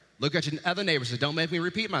 Look at your other neighbor and say, don't make me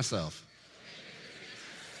repeat myself.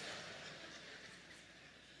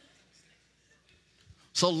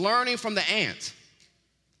 So learning from the ant,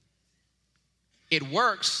 it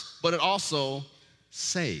works, but it also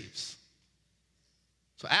saves.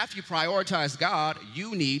 So after you prioritize God,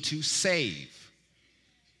 you need to save.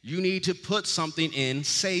 You need to put something in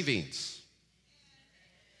savings.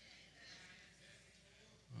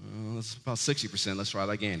 That's about 60%. Let's try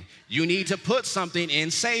that again. You need to put something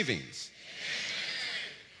in savings.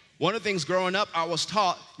 One of the things growing up I was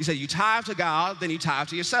taught, you said you tithe to God, then you tithe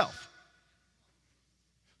to yourself.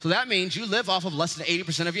 So that means you live off of less than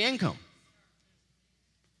 80% of your income.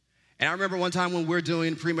 And I remember one time when we were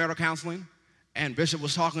doing premarital counseling, and Bishop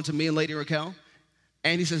was talking to me and Lady Raquel,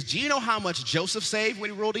 and he says, do you know how much Joseph saved when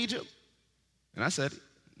he ruled Egypt? And I said,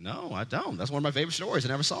 no, I don't. That's one of my favorite stories. I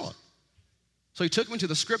never saw it. So he took me to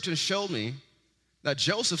the scripture and showed me that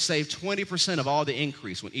Joseph saved 20% of all the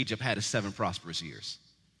increase when Egypt had its 7 prosperous years.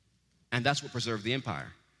 And that's what preserved the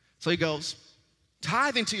empire. So he goes,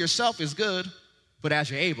 tithing to yourself is good, but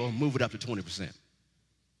as you're able, move it up to 20%.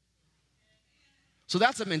 So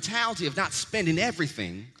that's a mentality of not spending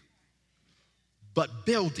everything, but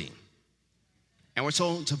building. And we're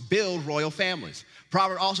told to build royal families.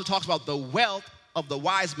 Proverbs also talks about the wealth of the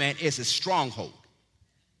wise man is his stronghold.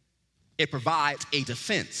 It provides a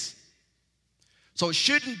defense. So it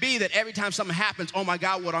shouldn't be that every time something happens, oh my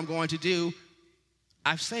God, what I'm going to do,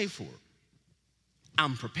 I've saved for it.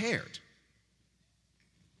 I'm prepared.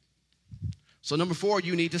 So number 4,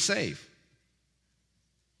 you need to save.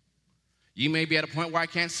 You may be at a point where I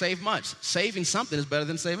can't save much. Saving something is better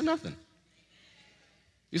than saving nothing.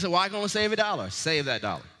 You say, well, I can only save $1. Save that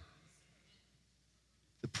 $1.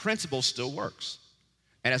 The principle still works.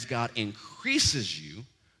 And as God increases you,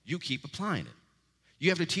 you keep applying it. You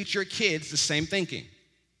have to teach your kids the same thinking.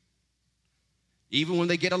 Even when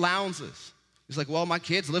they get allowances. He's like, well, my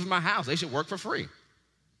kids live in my house. They should work for free.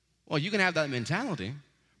 Well, you can have that mentality,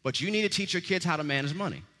 but you need to teach your kids how to manage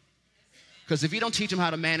money. Because if you don't teach them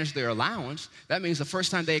how to manage their allowance, that means the first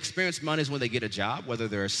time they experience money is when they get a job, whether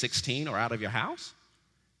they're 16 or out of your house,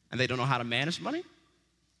 and they don't know how to manage money.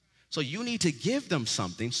 So you need to give them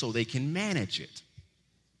something so they can manage it.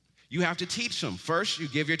 You have to teach them. First, you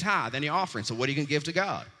give your tithe and your offering. So what are you going to give to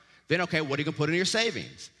God? Then, okay, what are you going to put in your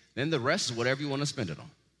savings? Then the rest is whatever you want to spend it on.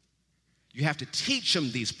 You have to teach them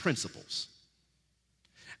these principles.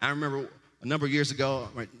 I remember a number of years ago,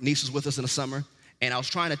 my niece was with us in the summer, and I was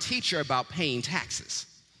trying to teach her about paying taxes.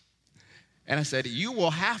 And I said, you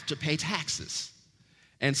will have to pay taxes.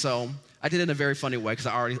 And so I did it in a very funny way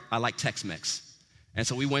because I like Tex-Mex. And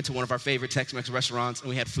so we went to one of our favorite Tex-Mex restaurants, and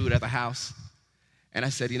we had food at the house. And I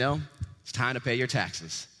said, it's time to pay your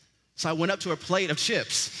taxes. So I went up to her plate of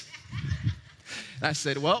chips. And I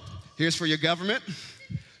said, well, here's for your government.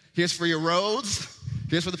 Here's for your roads.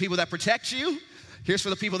 Here's for the people that protect you. Here's for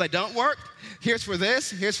the people that don't work. Here's for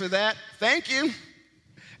this. Here's for that. Thank you.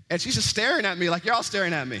 And she's just staring at me like y'all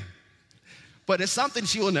staring at me. But it's something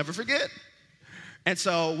she will never forget. And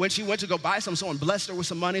so when she went to go buy something, someone blessed her with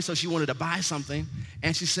some money, so she wanted to buy something.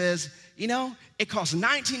 And she says, it costs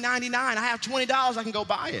 $19.99. I have $20. I can go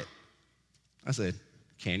buy it. I said,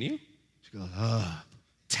 can you? She goes,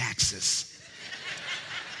 taxes.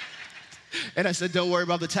 And I said, don't worry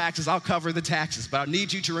about the taxes. I'll cover the taxes. But I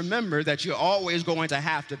need you to remember that you're always going to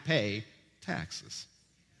have to pay taxes.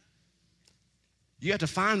 You have to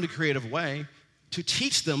find a creative way to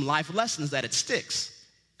teach them life lessons that it sticks.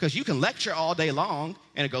 Because you can lecture all day long,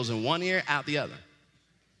 and it goes in one ear, out the other.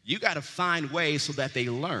 You got to find ways so that they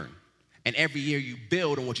learn. And every year you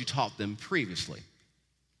build on what you taught them previously.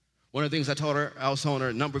 One of the things I was telling her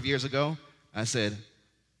a number of years ago, I said,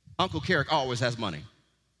 Uncle Kerrick always has money.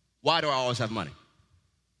 Why do I always have money?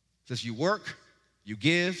 It says you work, you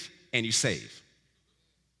give, and you save.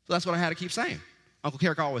 So that's what I had to keep saying. Uncle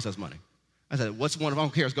Kerrick always has money. I said, what's one of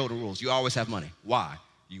Uncle Kerrick's golden rules? You always have money. Why?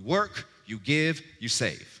 You work, you give, you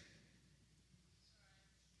save.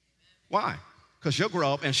 Why? Because she'll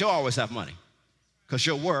grow up and she'll always have money. Because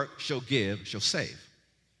she'll work, she'll give, she'll save.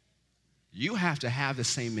 You have to have the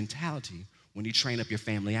same mentality when you train up your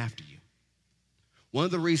family after you. One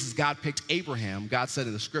of the reasons God picked Abraham, God said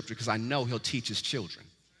in the scripture, because I know he'll teach his children.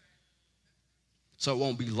 So it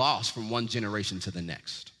won't be lost from one generation to the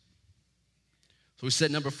next. So we said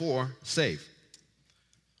number 4, save.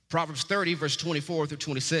 Proverbs 30, verse 24 through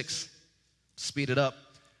 26, speed it up.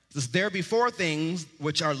 It says, there be 4 things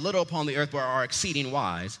which are little upon the earth but are exceeding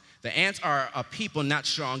wise. The ants are a people not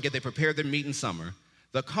strong, yet they prepare their meat in summer.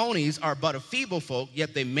 The conies are but a feeble folk,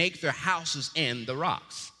 yet they make their houses in the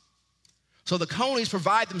rocks. So the conies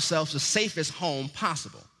provide themselves the safest home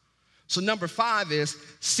possible. So number 5 is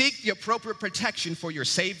seek the appropriate protection for your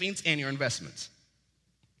savings and your investments.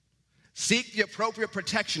 Seek the appropriate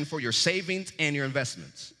protection for your savings and your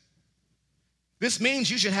investments. This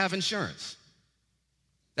means you should have insurance.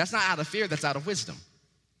 That's not out of fear, that's out of wisdom.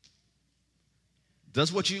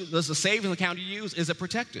 Does the savings account you use, is it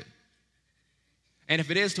protected? And if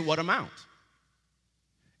it is, to what amount?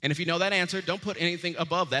 And if you know that answer, don't put anything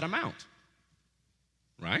above that amount.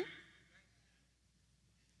 Right?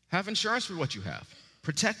 Have insurance for what you have.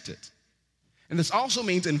 Protect it. And this also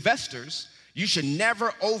means investors, you should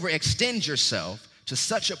never overextend yourself to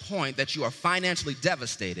such a point that you are financially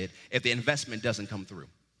devastated if the investment doesn't come through.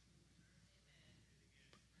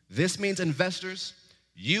 This means investors,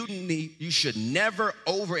 you should never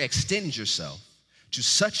overextend yourself to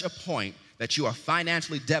such a point that you are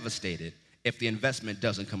financially devastated if the investment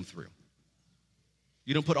doesn't come through.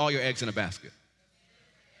 You don't put all your eggs in a basket.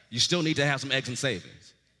 You still need to have some eggs in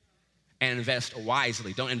savings and invest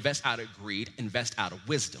wisely. Don't invest out of greed, invest out of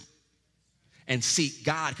wisdom. And seek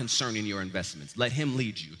God concerning your investments. Let him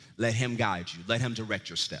lead you. Let him guide you. Let him direct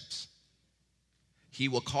your steps. He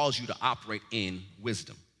will cause you to operate in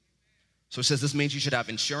wisdom. So it says this means you should have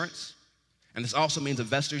insurance. And this also means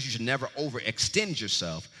investors, you should never overextend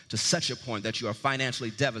yourself to such a point that you are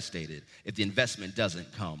financially devastated if the investment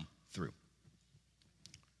doesn't come through.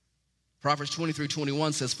 Proverbs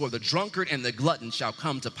 23:21 says, for the drunkard and the glutton shall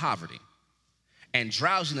come to poverty, and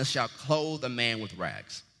drowsiness shall clothe a man with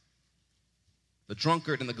rags. The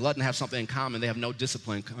drunkard and the glutton have something in common. They have no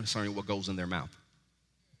discipline concerning what goes in their mouth.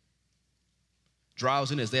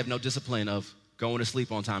 Drowsiness, they have no discipline of going to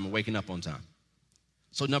sleep on time and waking up on time.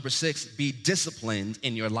 So number 6, be disciplined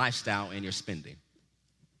in your lifestyle and your spending.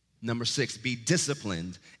 Number 6, be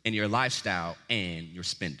disciplined in your lifestyle and your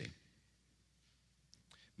spending.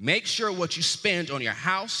 Make sure what you spend on your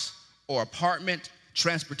house or apartment,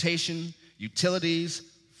 transportation, utilities,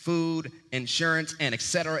 food, insurance, and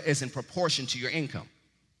etc. is in proportion to your income.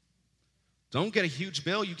 Don't get a huge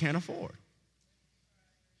bill you can't afford.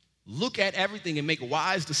 Look at everything and make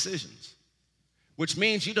wise decisions, which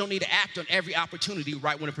means you don't need to act on every opportunity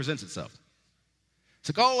right when it presents itself.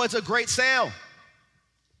 It's like, oh, it's a great sale.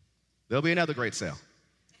 There'll be another great sale.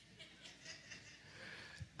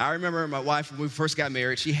 I remember my wife, when we first got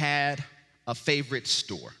married, she had a favorite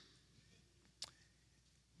store.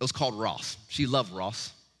 It was called Ross. She loved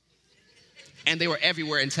Ross. And they were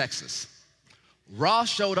everywhere in Texas. Ross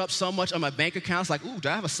showed up so much on my bank accounts, like, ooh, do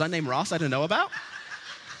I have a son named Ross I didn't know about?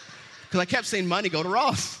 Because I kept seeing money go to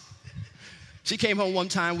Ross. She came home one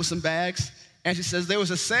time with some bags, and she says, there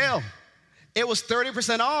was a sale. It was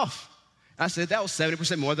 30% off. I said, that was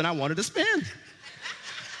 70% more than I wanted to spend.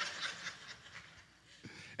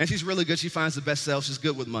 And she's really good. She finds the best sales. She's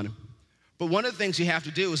good with money. But one of the things you have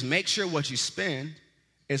to do is make sure what you spend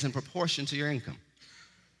is in proportion to your income.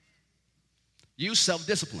 Use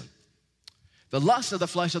self-discipline. The lust of the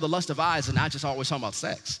flesh or the lust of eyes is not just always talking about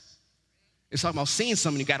sex. It's talking about seeing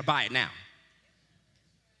something, you got to buy it now.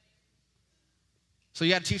 So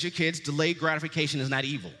you got to teach your kids delayed gratification is not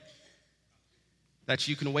evil. That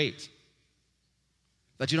you can wait.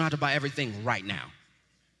 That you don't have to buy everything right now.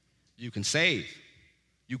 You can save.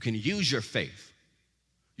 You can use your faith.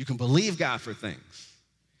 You can believe God for things.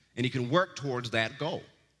 And you can work towards that goal.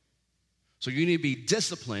 So you need to be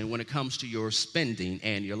disciplined when it comes to your spending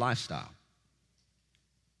and your lifestyle.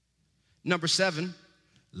 Number 7,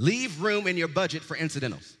 leave room in your budget for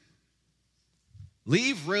incidentals.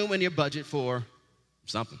 Leave room in your budget for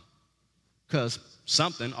something. Because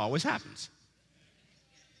something always happens.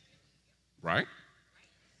 Right?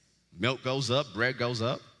 Milk goes up, bread goes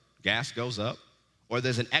up, gas goes up, or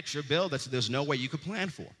there's an extra bill that there's no way you could plan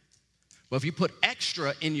for. But if you put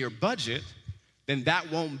extra in your budget, then that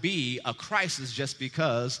won't be a crisis just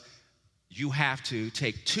because you have to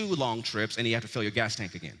take 2 long trips and you have to fill your gas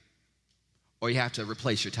tank again. Or you have to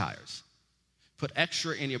replace your tires. Put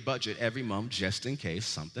extra in your budget every month just in case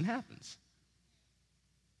something happens.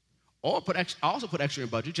 Or also put extra in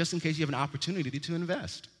your budget just in case you have an opportunity to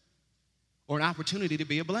invest. Or an opportunity to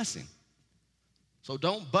be a blessing. So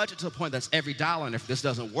don't budget to the point that's every dollar, and if this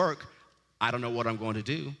doesn't work, I don't know what I'm going to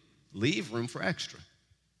do. Leave room for extra.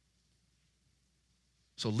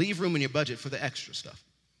 So leave room in your budget for the extra stuff.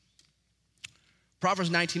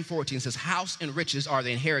 Proverbs 19:14 says, house and riches are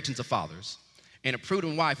the inheritance of fathers, and a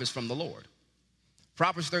prudent wife is from the Lord.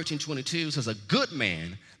 Proverbs 13:22 says, a good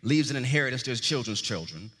man leaves an inheritance to his children's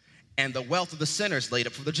children, and the wealth of the sinner is laid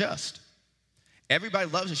up for the just. Everybody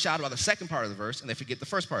loves to shout about the second part of the verse, and they forget the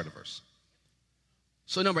first part of the verse.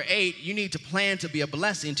 So number 8, you need to plan to be a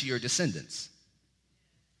blessing to your descendants.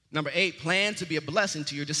 Number 8, plan to be a blessing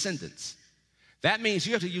to your descendants. That means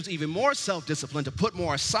you have to use even more self-discipline to put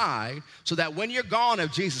more aside so that when you're gone,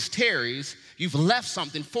 if Jesus tarries, you've left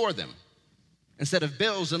something for them instead of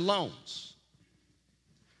bills and loans.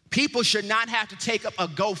 People should not have to take up a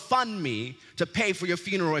GoFundMe to pay for your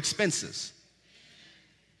funeral expenses.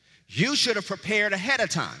 You should have prepared ahead of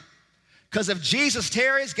time. Because if Jesus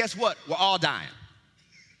tarries, guess what? We're all dying.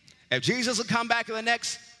 If Jesus will come back in the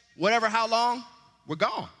next whatever how long, we're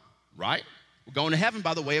gone, right? We're going to heaven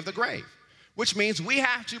by the way of the grave, which means we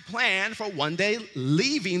have to plan for one day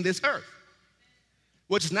leaving this earth,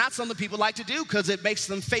 which is not something people like to do because it makes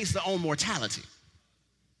them face their own mortality.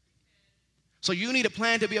 So you need a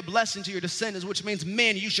plan to be a blessing to your descendants, which means,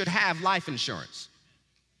 men, you should have life insurance.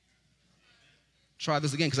 Try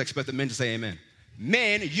this again because I expect the men to say amen.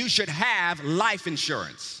 Men, you should have life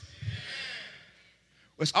insurance.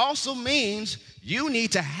 Which also means you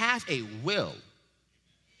need to have a will.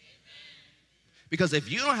 Because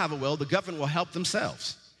if you don't have a will, the government will help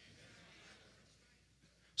themselves.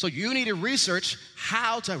 So you need to research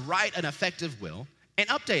how to write an effective will and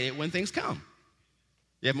update it when things come.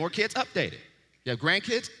 You have more kids, update it. You have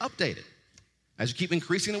grandkids, update it. As you keep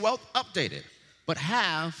increasing the wealth, update it. But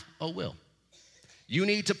have a will. You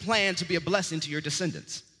need to plan to be a blessing to your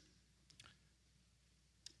descendants.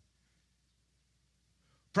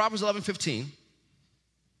 Proverbs 11:15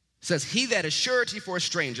 says, he that is surety for a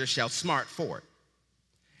stranger shall smart for it,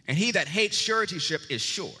 and he that hates suretyship is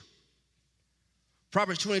sure.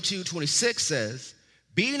 Proverbs 22:26 says,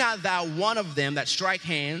 be not thou one of them that strike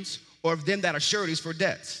hands, or of them that are sureties for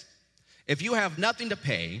debts. If you have nothing to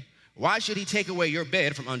pay, why should he take away your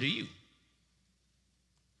bed from under you?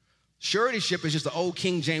 Suretyship is just the old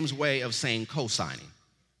King James way of saying co-signing.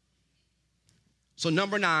 So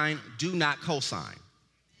number 9, do not co-sign.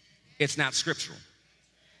 It's not scriptural.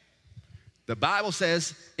 The Bible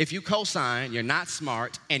says if you co-sign, you're not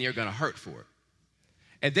smart and you're going to hurt for it.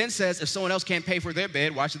 It then says if someone else can't pay for their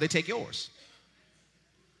bed, why should they take yours?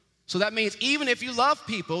 So that means even if you love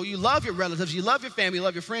people, you love your relatives, you love your family, you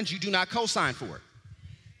love your friends, you do not co-sign for it.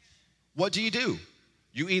 What do?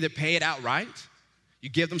 You either pay it outright, you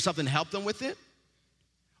give them something to help them with it,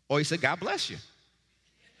 or you say, God bless you.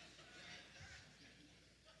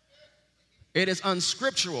 It is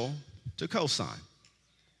unscriptural to co-sign.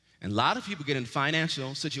 And a lot of people get in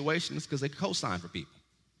financial situations because they co-sign for people.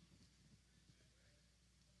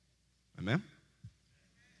 Amen?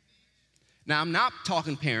 Now, I'm not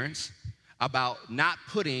talking, parents, about not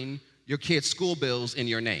putting your kids' school bills in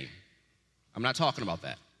your name. I'm not talking about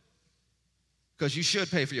that. Because you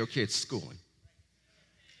should pay for your kids' schooling.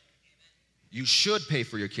 You should pay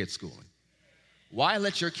for your kids' schooling. Why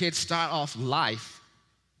let your kids start off life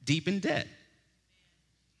deep in debt?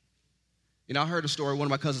 You know, I heard a story. One of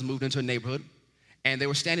my cousins moved into a neighborhood, and they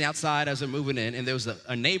were standing outside as they're moving in, and there was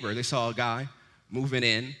a neighbor. They saw a guy moving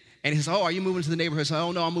in, and he said, oh, are you moving to the neighborhood? I said,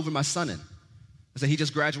 oh, no, I'm moving my son in. I said, he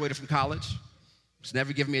just graduated from college. He's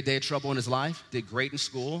never given me a day of trouble in his life. Did great in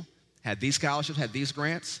school. Had these scholarships, had these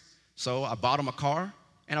grants. So I bought him a car,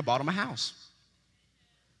 and I bought him a house.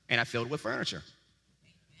 And I filled it with furniture.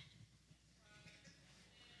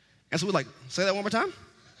 And so we're like, say that one more time?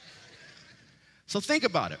 So think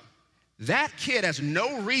about it. That kid has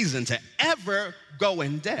no reason to ever go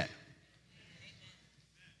in debt.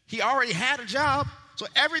 He already had a job, so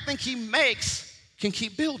everything he makes can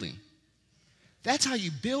keep building. That's how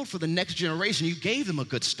you build for the next generation. You gave them a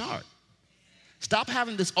good start. Stop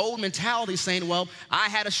having this old mentality saying, well, I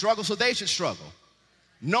had a struggle, so they should struggle.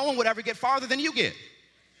 No one would ever get farther than you get.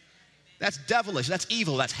 That's devilish, that's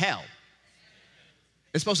evil, that's hell.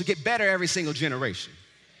 It's supposed to get better every single generation.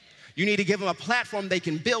 You need to give them a platform they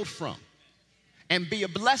can build from and be a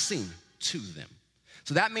blessing to them.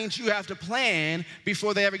 So that means you have to plan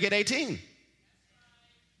before they ever get 18.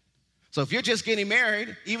 So if you're just getting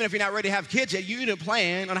married, even if you're not ready to have kids yet, you need to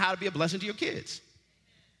plan on how to be a blessing to your kids.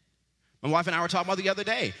 My wife and I were talking about the other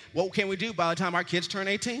day, what can we do by the time our kids turn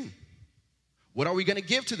 18? What are we going to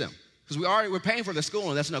give to them? Because we're paying for their school,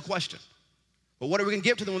 and that's no question. But what are we going to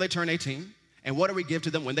give to them when they turn 18? And what do we give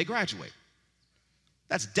to them when they graduate?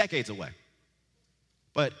 That's decades away.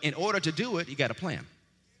 But in order to do it, you got to plan.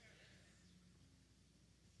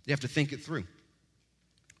 You have to think it through.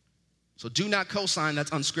 So do not co-sign,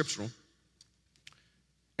 that's unscriptural.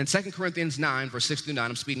 In 2 Corinthians 9, verse 6 through 9,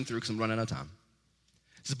 I'm speeding through because I'm running out of time.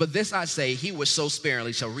 It says, but this I say, he which sows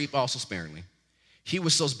sparingly shall reap also sparingly. He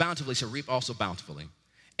which sows bountifully shall reap also bountifully.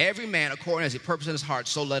 Every man according as he purposes in his heart,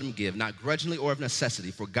 so let him give, not grudgingly or of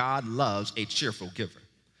necessity, for God loves a cheerful giver.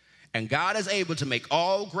 And God is able to make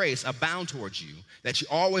all grace abound towards you, that you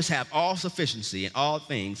always have all sufficiency in all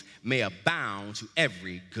things, may abound to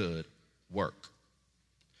every good work.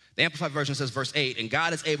 The Amplified Version says, verse 8, and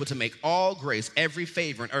God is able to make all grace, every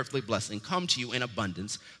favor and earthly blessing come to you in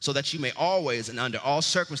abundance, so that you may always and under all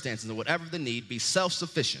circumstances and whatever the need be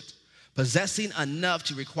self-sufficient, possessing enough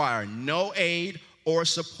to require no aid or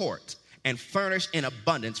support, and furnished in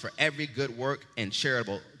abundance for every good work and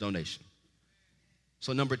charitable donation.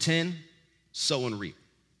 So number 10, sow and reap.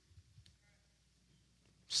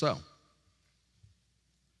 So,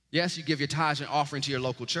 yes, you give your tithes and offering to your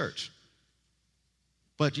local church,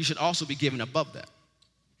 but you should also be giving above that.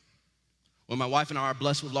 When my wife and I are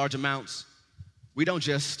blessed with large amounts, we don't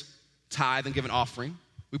just tithe and give an offering.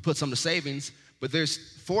 We put some to savings, but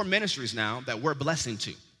there's 4 ministries now that we're blessing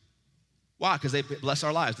to. Why? Because they bless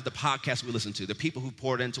our lives. They're the podcasts we listen to, the people who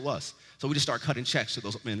poured into us. So we just start cutting checks to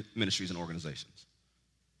those ministries and organizations.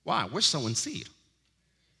 Why? We're sowing seed.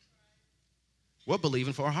 We're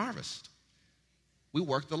believing for a harvest. We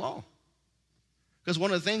work the law. Because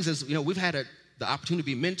one of the things is, we've had the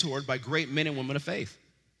opportunity to be mentored by great men and women of faith.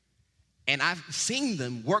 And I've seen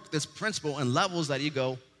them work this principle in levels that you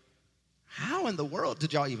go, how in the world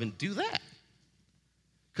did y'all even do that?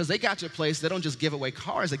 Because they got to a place, they don't just give away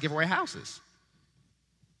cars, they give away houses.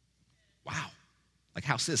 Wow. Like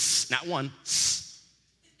houses, not one.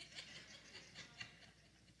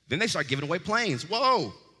 Then they start giving away planes.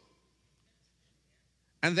 Whoa.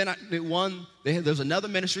 And then there was another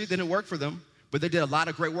ministry that didn't work for them, but they did a lot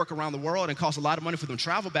of great work around the world and cost a lot of money for them to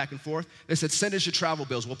travel back and forth. They said, send us your travel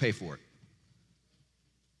bills, we'll pay for it.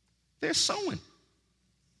 They're sowing.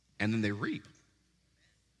 And then they reap.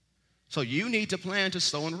 So you need to plan to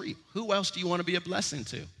sow and reap. Who else do you want to be a blessing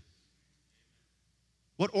to?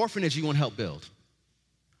 What orphanage do you want to help build?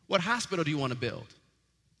 What hospital do you want to build?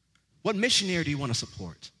 What missionary do you want to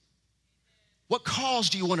support? What cause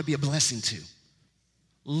do you want to be a blessing to?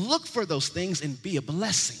 Look for those things and be a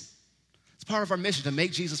blessing. It's part of our mission to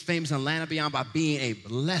make Jesus famous in the land and beyond by being a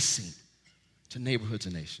blessing to neighborhoods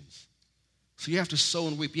and nations. So you have to sow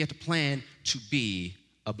and reap. You have to plan to be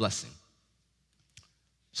a blessing.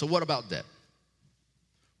 So what about debt?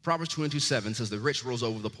 Proverbs 22:7 says, the rich rules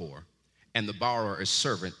over the poor, and the borrower is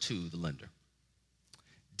servant to the lender.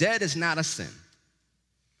 Debt is not a sin,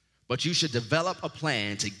 but you should develop a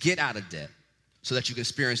plan to get out of debt so that you can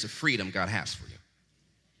experience the freedom God has for you.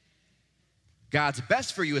 God's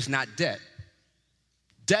best for you is not debt.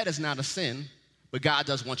 Debt is not a sin, but God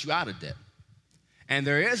does want you out of debt. And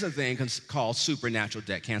there is a thing called supernatural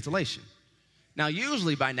debt cancellation. Now,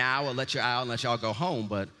 usually by now, I'll let you out and let y'all go home,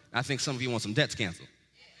 but I think some of you want some debts canceled.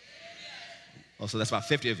 Oh, so that's about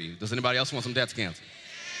 50 of you. Does anybody else want some debts canceled?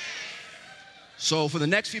 So for the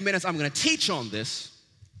next few minutes, I'm going to teach on this,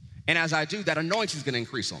 and as I do, that anointing is going to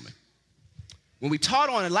increase on me. When we taught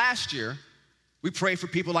on it last year, we prayed for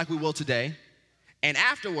people like we will today, and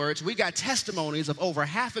afterwards, we got testimonies of over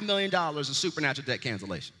 $500,000 in supernatural debt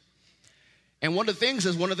cancellation. And one of the things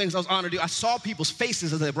I was honored to do, I saw people's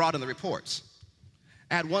faces as they brought in the reports.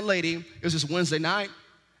 I had one lady, it was this Wednesday night,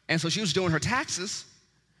 and so she was doing her taxes,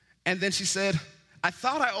 and then she said, I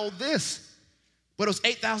thought I owed this, but it was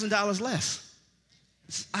 $8,000 less.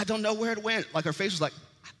 I don't know where it went. Like her face was like,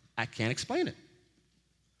 I can't explain it.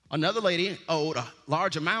 Another lady owed a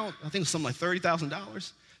large amount, I think it was something like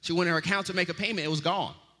 $30,000. She went in her account to make a payment, it was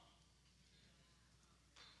gone.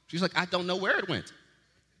 She's like, I don't know where it went.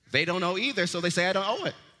 They don't know either, so they say I don't owe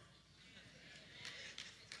it.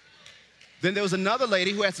 Then there was another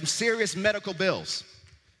lady who had some serious medical bills.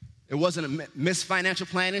 It wasn't a missed financial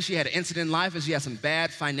planning. She had an incident in life and she had some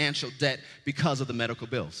bad financial debt because of the medical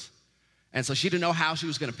bills. And so she didn't know how she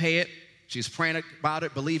was going to pay it. She was praying about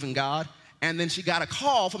it, believing God. And then she got a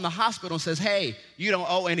call from the hospital and says, hey, you don't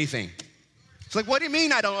owe anything. It's like, what do you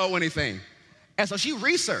mean I don't owe anything? And so she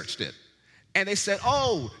researched it. And they said,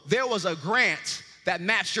 oh, there was a grant that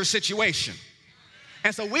matched your situation.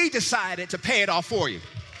 And so we decided to pay it off for you.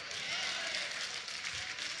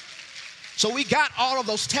 So we got all of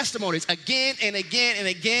those testimonies again and again and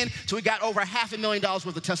again. So we got over $500,000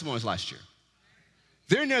 worth of testimonies last year.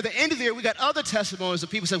 Then near the end of the year, we got other testimonies of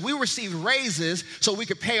people said we received raises so we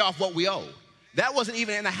could pay off what we owed. That wasn't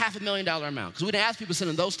even in the $500,000 amount because we didn't ask people to send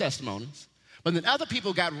in those testimonies. But then other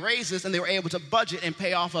people got raises and they were able to budget and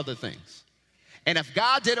pay off other things. And if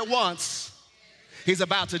God did it once, he's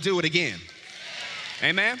about to do it again.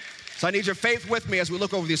 Amen? So I need your faith with me as we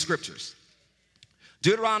look over these scriptures.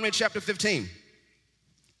 Deuteronomy chapter 15.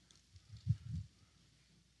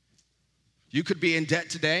 You could be in debt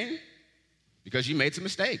today because you made some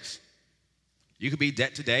mistakes. You could be in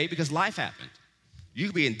debt today because life happened. You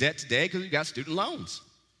could be in debt today because you got student loans.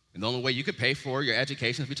 And the only way you could pay for your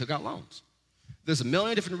education is if you took out loans. There's a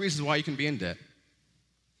million different reasons why you can be in debt.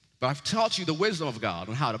 But I've taught you the wisdom of God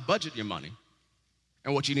on how to budget your money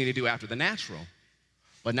and what you need to do after the natural.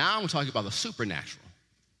 But now I'm talking about the supernatural.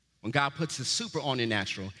 When God puts his super on your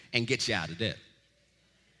natural and gets you out of debt.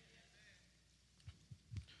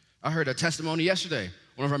 I heard a testimony yesterday.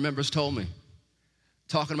 One of our members told me,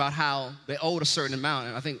 talking about how they owed a certain amount,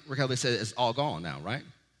 and I think, Raquel, they said it's all gone now, right?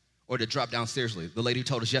 Or to drop down seriously. The lady who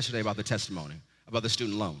told us yesterday about the testimony, about the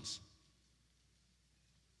student loans.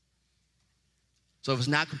 So if it's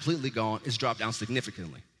not completely gone, it's dropped down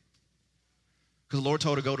significantly. Because the Lord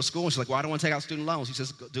told her to go to school, and she's like, well, I don't want to take out student loans. He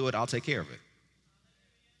says, do it, I'll take care of it.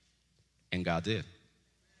 And God did.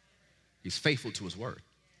 He's faithful to his word.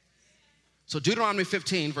 So Deuteronomy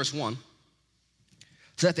 15, verse 1,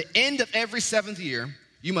 says at the end of every 7th year,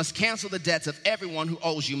 you must cancel the debts of everyone who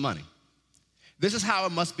owes you money. This is how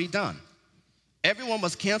it must be done. Everyone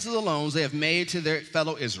must cancel the loans they have made to their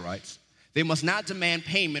fellow Israelites. They must not demand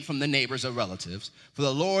payment from the neighbors or relatives, for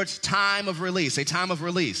the Lord's time of release, a time of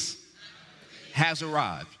release, has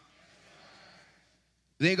arrived.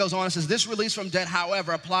 Then it goes on and says, this release from debt,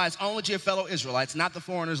 however, applies only to your fellow Israelites, not the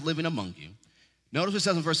foreigners living among you. Notice what it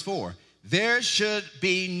says in verse 4. There should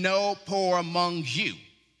be no poor among you,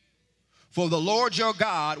 for the Lord your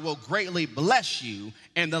God will greatly bless you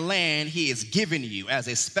in the land he has given you as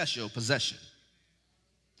a special possession.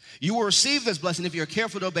 You will receive this blessing if you are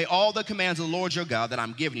careful to obey all the commands of the Lord your God that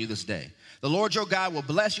I'm giving you this day. The Lord your God will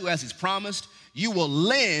bless you as he's promised. You will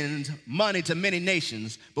lend money to many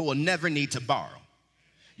nations, but will never need to borrow.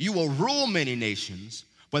 You will rule many nations,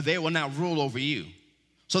 but they will not rule over you.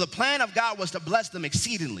 So the plan of God was to bless them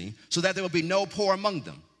exceedingly so that there will be no poor among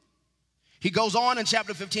them. He goes on in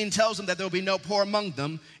chapter 15, tells them that there will be no poor among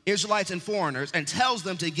them, Israelites and foreigners, and tells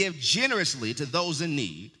them to give generously to those in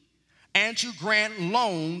need and to grant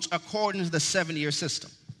loans according to the 7-year system.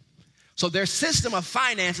 So their system of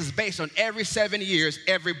finance is based on every 7 years,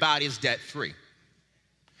 everybody is debt-free.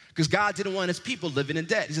 because God didn't want his people living in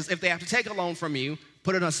debt. He says, if they have to take a loan from you,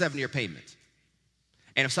 put it on a 7-year payment.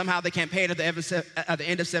 And if somehow they can't pay it at the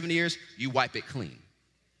end of 7 years, you wipe it clean.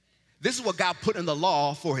 This is what God put in the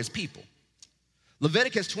law for his people.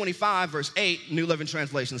 Leviticus 25, verse 8, New Living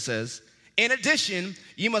Translation says, in addition,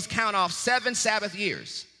 you must count off 7 Sabbath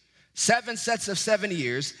years, 7 sets of 7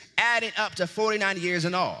 years, adding up to 49 years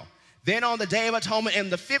in all. Then on the Day of Atonement in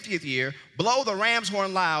the 50th year, blow the ram's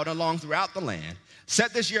horn loud along throughout the land.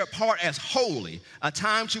 Set this year apart as holy, a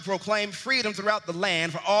time to proclaim freedom throughout the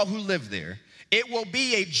land for all who live there. It will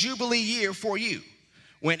be a jubilee year for you,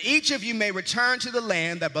 when each of you may return to the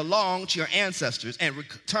land that belonged to your ancestors and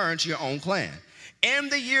return to your own clan. In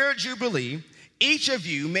the year of jubilee, each of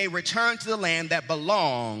you may return to the land that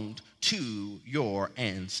belonged to your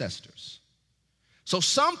ancestors. So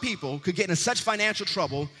some people could get in such financial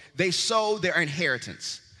trouble, they sold their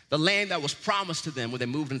inheritance, the land that was promised to them when they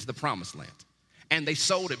moved into the promised land. And they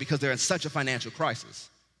sold it because they're in such a financial crisis.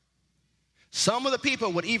 Some of the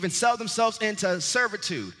people would even sell themselves into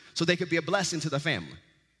servitude so they could be a blessing to the family,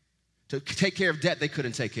 to take care of debt they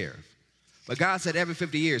couldn't take care of. But God said every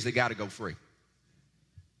 50 years they got to go free.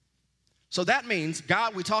 So that means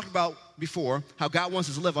God, we talked about before how God wants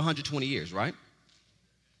us to live 120 years, right?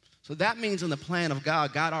 So that means in the plan of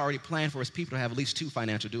God, God already planned for his people to have at least 2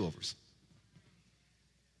 financial do-overs.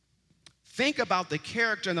 Think about the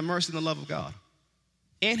character and the mercy and the love of God.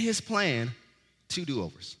 In his plan, 2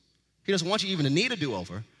 do-overs. He doesn't want you even to need a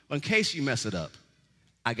do-over, but in case you mess it up,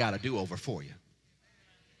 I got a do-over for you.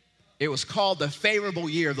 It was called the favorable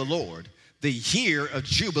year of the Lord, the year of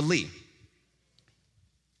Jubilee.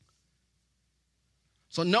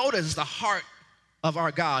 So notice the heart of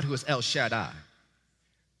our God, who is El Shaddai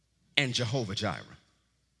and Jehovah Jireh.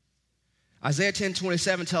 Isaiah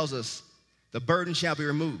 10:27 tells us, the burden shall be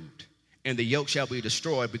removed and the yoke shall be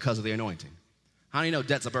destroyed because of the anointing. How many know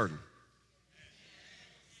debt's a burden?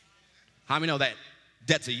 How many know that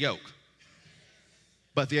debt's a yoke?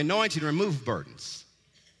 But the anointing removes burdens.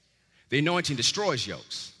 The anointing destroys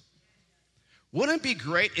yokes. Wouldn't it be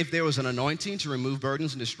great if there was an anointing to remove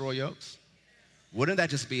burdens and destroy yokes? Wouldn't that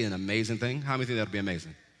just be an amazing thing? How many think that would be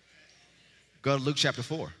amazing? Go to Luke chapter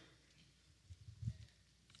 4.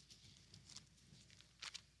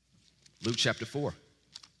 Luke chapter 4.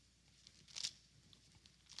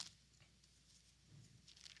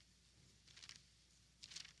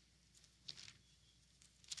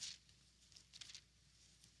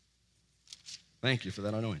 Thank you for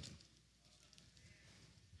that anointing.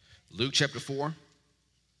 Luke chapter 4,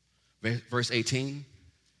 verse 18.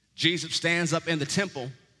 Jesus stands up in the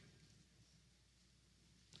temple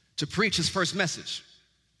to preach his first message.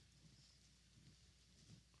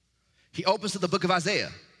 He opens to the book of Isaiah,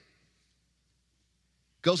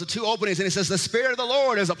 goes to 2 openings, and he says, the Spirit of the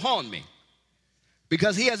Lord is upon me,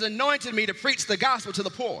 because he has anointed me to preach the gospel to the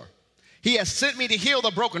poor. He has sent me to heal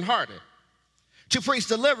the brokenhearted, to preach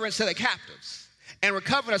deliverance to the captives, and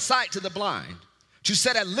recover the sight to the blind, to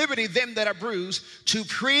set at liberty them that are bruised, to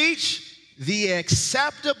preach the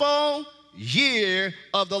acceptable year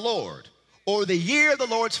of the Lord, or the year of the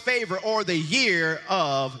Lord's favor, or the year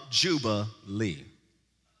of Jubilee.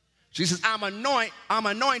 Jesus says, I'm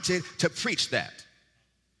anointed to preach that.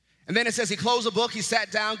 And then it says he closed the book, he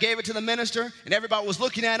sat down, gave it to the minister, and everybody was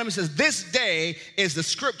looking at him and says, this day is the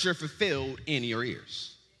scripture fulfilled in your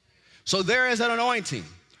ears. So there is an anointing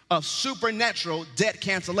of supernatural debt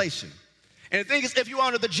cancellation. And the thing is, if you're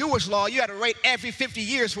under the Jewish law, you had to wait every 50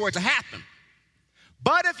 years for it to happen.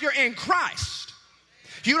 But if you're in Christ,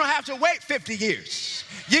 you don't have to wait 50 years.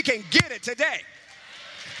 You can get it today.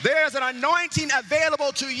 There's an anointing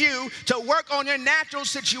available to you to work on your natural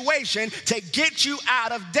situation to get you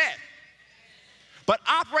out of debt. But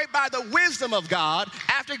operate by the wisdom of God.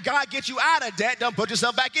 After God gets you out of debt, don't put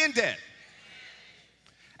yourself back in debt.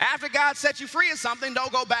 After God sets you free of something,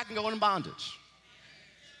 don't go back and go in bondage.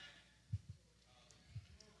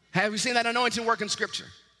 Have you seen that anointing work in Scripture?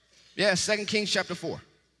 Yes, 2 Kings chapter 4.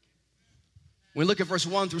 We look at verse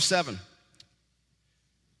 1 through 7.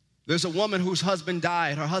 There's a woman whose husband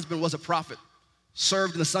died. Her husband was a prophet,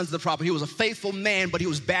 served in the sons of the prophet. He was a faithful man, but he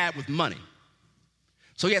was bad with money.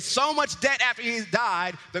 So he had so much debt after he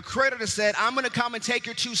died, the creditor said, I'm going to come and take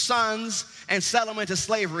your 2 sons and sell them into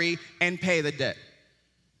slavery and pay the debt.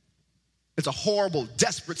 It's a horrible,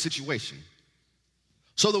 desperate situation.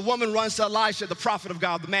 So the woman runs to Elisha, the prophet of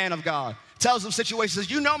God, the man of God, tells him the situation, says,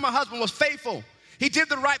 you know my husband was faithful. He did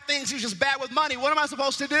the right things. He was just bad with money. What am I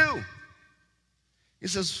supposed to do? He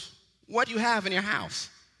says, what do you have in your house?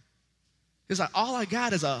 He's like, all I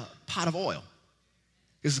got is a pot of oil.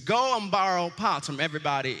 He says, go and borrow pots from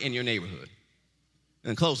everybody in your neighborhood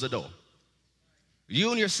and close the door.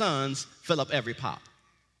 You and your sons fill up every pot,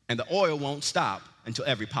 and the oil won't stop until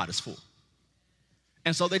every pot is full.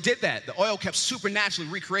 And so they did that. The oil kept supernaturally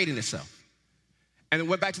recreating itself. And it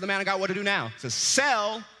went back to the man of God, what to do now? It says,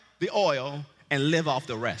 sell the oil and live off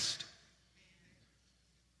the rest.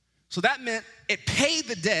 So that meant it paid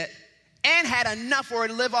the debt and had enough for it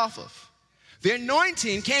to live off of. The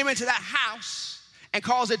anointing came into that house and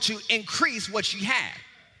caused it to increase what she had.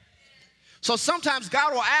 So sometimes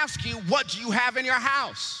God will ask you, what do you have in your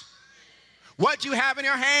house? What do you have in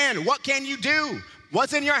your hand? What can you do?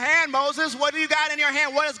 What's in your hand, Moses? What do you got in your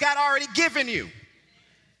hand? What has God already given you?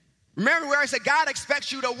 Remember where I said God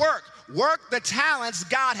expects you to work. Work the talents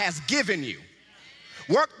God has given you.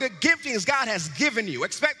 Work the giftings God has given you.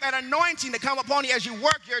 Expect that anointing to come upon you as you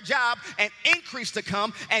work your job and increase to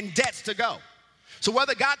come and debts to go. So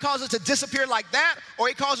whether God causes it to disappear like that or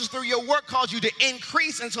he causes through your work, cause you to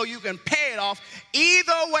increase and so you can pay it off,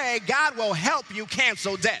 either way, God will help you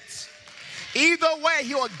cancel debts. Either way,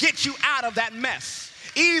 he will get you out of that mess.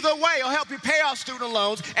 Either way, he'll help you pay off student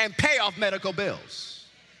loans and pay off medical bills.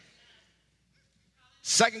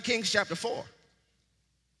 2 Kings chapter 4.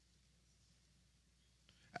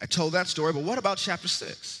 I told that story, but what about chapter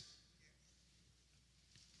 6?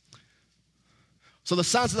 So the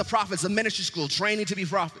sons of the prophets, a ministry school, training to be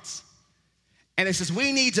prophets. And it says,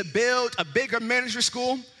 we need to build a bigger ministry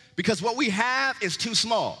school because what we have is too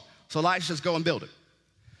small. So Elijah says, go and build it.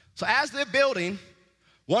 So as they're building,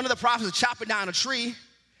 one of the prophets is chopping down a tree,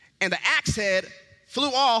 and the axe head flew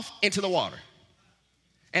off into the water.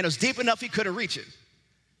 And it was deep enough he couldn't reach it.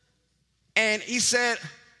 And he said,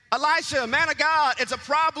 Elisha, man of God, it's a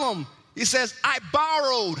problem. He says, I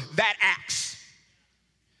borrowed that axe.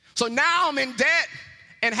 So now I'm in debt,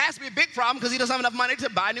 and it has to be a big problem because he doesn't have enough money to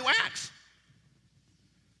buy a new axe.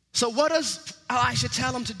 So what does Elisha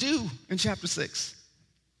tell him to do in chapter 6?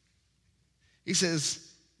 He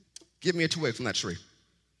says, give me a twig from that tree.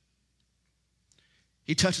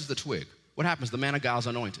 He touches the twig. What happens? The man of God is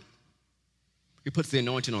anointed. He puts the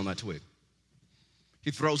anointing on that twig.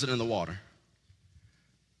 He throws it in the water.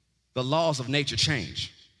 The laws of nature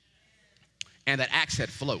change. And that axe head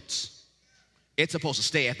floats. It's supposed to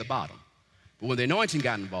stay at the bottom. But when the anointing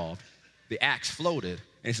got involved, the axe floated,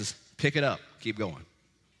 and he says, pick it up, keep going.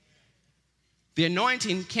 The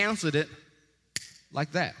anointing canceled it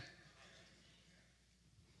like that.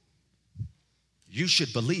 You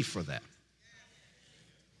should believe for that.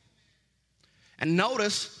 And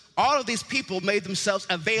notice, all of these people made themselves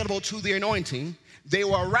available to the anointing. They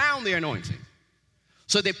were around the anointing.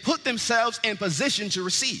 So they put themselves in position to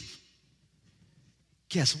receive.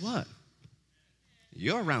 Guess what?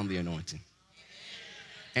 You're around the anointing.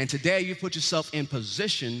 And today you put yourself in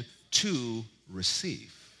position to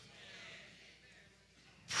receive.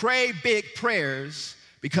 Pray big prayers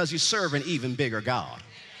because you serve an even bigger God.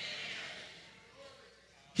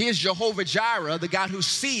 He is Jehovah Jireh, the God who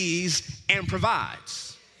sees and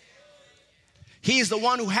provides. He is the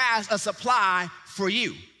one who has a supply for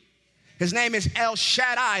you. His name is El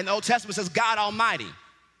Shaddai. In the Old Testament says God Almighty,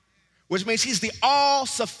 which means he's the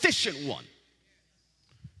all-sufficient one.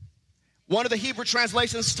 One of the Hebrew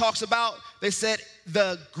translations talks about, they said,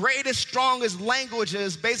 the greatest, strongest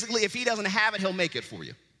languages, basically, if he doesn't have it, he'll make it for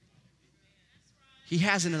you. He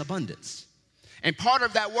has it in abundance. And part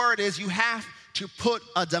of that word is you have to put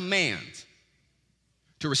a demand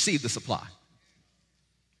to receive the supply.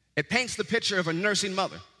 It paints the picture of a nursing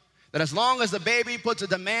mother, that as long as the baby puts a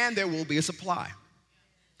demand, there will be a supply.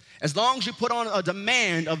 As long as you put on a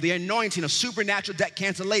demand of the anointing of supernatural debt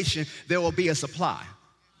cancellation, there will be a supply.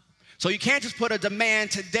 So you can't just put a demand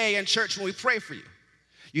today in church when we pray for you.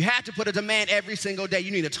 You have to put a demand every single day. You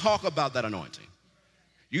need to talk about that anointing.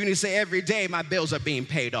 You need to say every day, my bills are being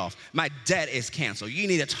paid off. My debt is canceled. You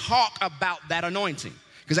need to talk about that anointing.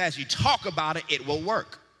 Because as you talk about it, it will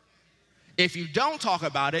work. If you don't talk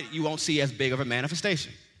about it, you won't see as big of a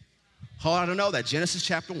manifestation. Hold on to know that Genesis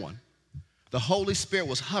chapter 1, the Holy Spirit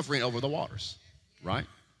was hovering over the waters, right?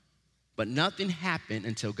 But nothing happened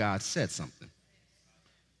until God said something.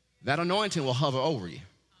 That anointing will hover over you,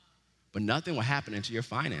 but nothing will happen into your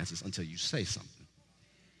finances until you say something.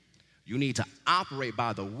 You need to operate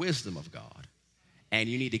by the wisdom of God, and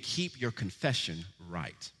you need to keep your confession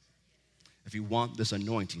right if you want this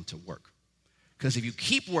anointing to work. Because if you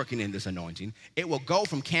keep working in this anointing, it will go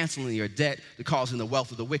from canceling your debt to causing the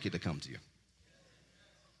wealth of the wicked to come to you.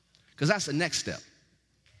 Because that's the next step.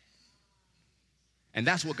 And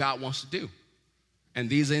that's what God wants to do in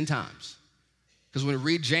these end times. Because when we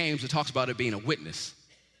read James, it talks about it being a witness.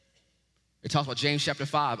 It talks about James chapter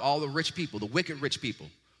 5, all the rich people, the wicked rich people,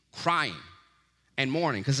 crying and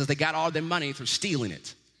mourning because they got all their money through stealing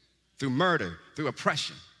it through murder, through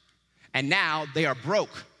oppression. And now they are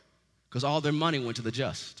broke because all their money went to the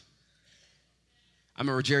just. I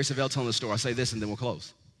remember Jerry Savelle telling the story. I'll say this and then we'll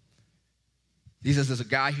close. He says there's a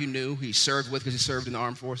guy he knew, he served with because he served in the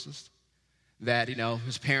armed forces, that,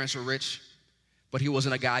 his parents were rich, but he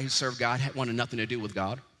wasn't a guy who served God, wanted nothing to do with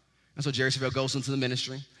God. And so Jerry Savelle goes into the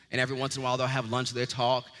ministry, and every once in a while they'll have lunch, they'll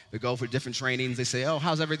talk, they go for different trainings, they say, oh,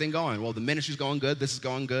 how's everything going? Well, the ministry's going good, this is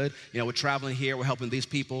going good, we're traveling here, we're helping these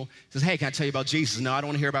people. He says, hey, can I tell you about Jesus? No, I don't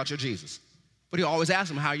want to hear about your Jesus. But he always asks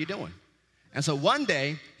him, how are you doing? And so one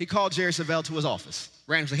day, he called Jerry Savelle to his office,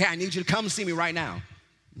 randomly, hey, I need you to come see me right now.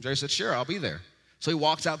 And Jerry said, sure, I'll be there. So he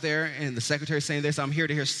walks out there, and the secretary's saying this, I'm here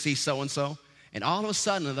to see so-and-so. And all of a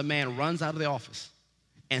sudden, the man runs out of the office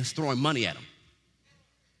and is throwing money at him.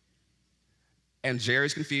 And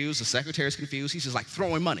Jerry's confused, the secretary's confused. He's just like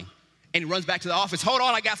throwing money. And he runs back to the office, hold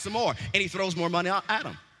on, I got some more. And he throws more money at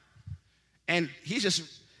him. And he's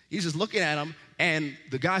just looking at him, and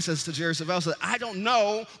the guy says to Jerry Savelle, I don't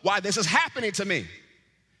know why this is happening to me.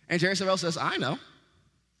 And Jerry Savelle says, I know.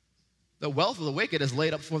 The wealth of the wicked is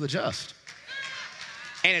laid up for the just.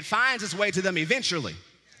 And it finds its way to them eventually.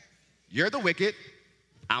 You're the wicked,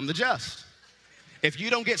 I'm the just. If you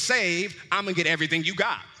don't get saved, I'm gonna get everything you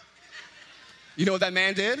got. You know what that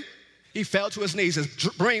man did? He fell to his knees and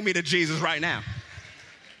says, bring me to Jesus right now.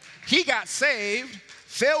 He got saved,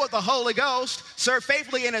 filled with the Holy Ghost, served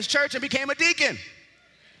faithfully in his church, and became a deacon.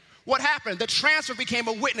 What happened? The transfer became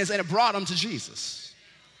a witness, and it brought him to Jesus.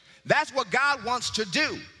 That's what God wants to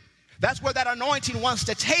do. That's where that anointing wants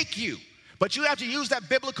to take you. But you have to use that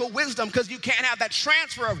biblical wisdom, because you can't have that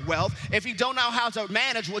transfer of wealth if you don't know how to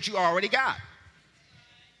manage what you already got.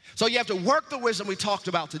 So you have to work the wisdom we talked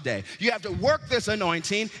about today. You have to work this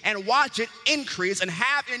anointing and watch it increase, and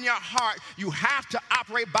have in your heart, you have to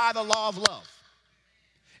operate by the law of love.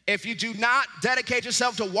 If you do not dedicate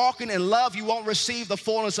yourself to walking in love, you won't receive the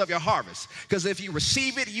fullness of your harvest. Because if you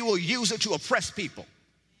receive it, you will use it to oppress people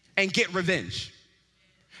and get revenge.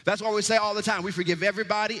 That's why we say all the time, we forgive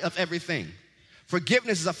everybody of everything.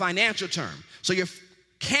 Forgiveness is a financial term. So you're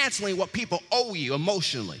canceling what people owe you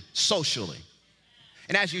emotionally, socially.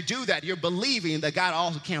 And as you do that, you're believing that God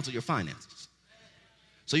also canceled your finances.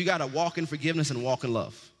 So you got to walk in forgiveness and walk in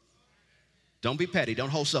love. Don't be petty. Don't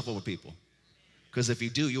hold stuff over people. Because if you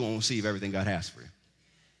do, you won't receive everything God has for you.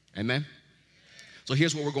 Amen? So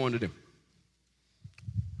here's what we're going to do.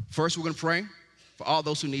 First, we're going to pray for all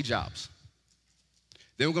those who need jobs.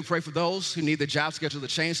 Then we're going to pray for those who need their job schedule to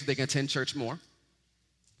change so they can attend church more.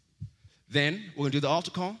 Then we're going to do the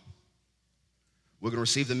altar call. We're going to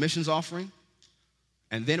receive the missions offering.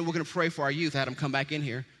 And then we're going to pray for our youth, have them come back in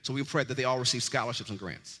here so we can pray that they all receive scholarships and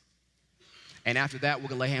grants. And after that, we're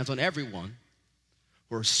going to lay hands on everyone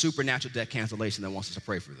who are supernatural debt cancellation that wants us to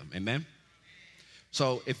pray for them. Amen?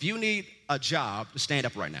 So if you need a job, just stand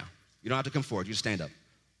up right now. You don't have to come forward. You just stand up.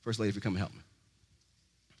 First lady, if you come and help me.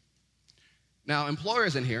 Now,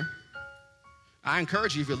 employers in here, I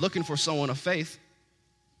encourage you, if you're looking for someone of faith,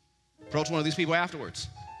 approach one of these people afterwards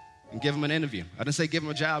and give them an interview. I didn't say give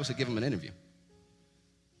them a job, I said give them an interview.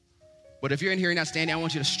 But if you're in here and not standing, I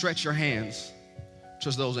want you to stretch your hands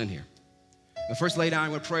towards those in here. The first lady, I'm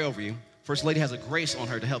going to pray over you. First lady has a grace on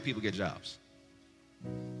her to help people get jobs.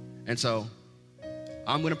 And so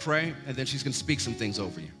I'm going to pray, and then she's going to speak some things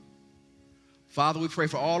over you. Father, we pray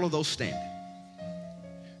for all of those standing.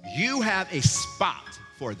 You have a spot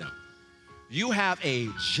for them. You have a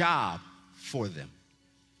job for them.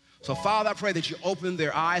 So, Father, I pray that you open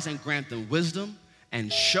their eyes and grant them wisdom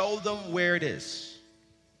and show them where it is.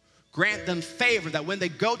 Grant them favor that when they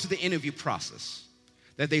go to the interview process,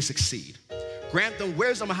 that they succeed. Grant them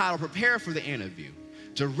wisdom on how to prepare for the interview.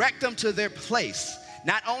 Direct them to their place,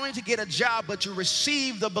 not only to get a job, but to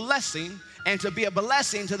receive the blessing and to be a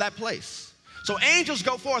blessing to that place. So angels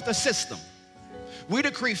go forth, assist them. We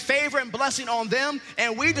decree favor and blessing on them,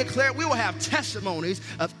 and we declare we will have testimonies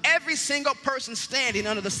of every single person standing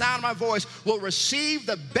under the sound of my voice will receive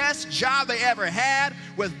the best job they ever had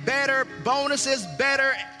with better bonuses,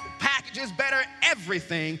 better packages, better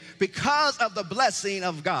everything because of the blessing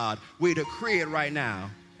of God. We decree it right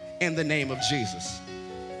now in the name of Jesus.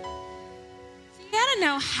 You gotta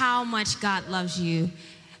know how much God loves you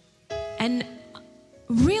and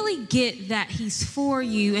really get that he's for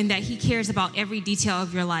you and that he cares about every detail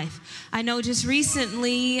of your life. I know just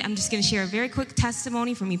recently, I'm just going to share a very quick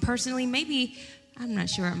testimony from me personally. Maybe, I'm not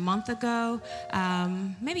sure, a month ago,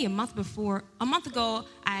 maybe a month ago,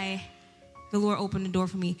 the Lord opened the door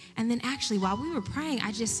for me. And then actually, while we were praying,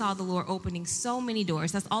 I just saw the Lord opening so many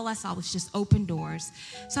doors. That's all I saw was just open doors.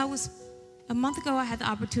 So a month ago, I had the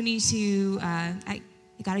opportunity to,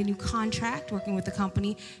 got a new contract working with the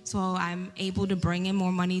company, so I'm able to bring in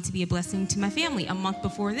more money to be a blessing to my family. A month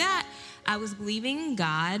before that, I was believing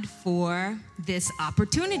God for this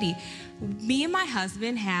opportunity. Me and my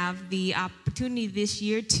husband have the opportunity this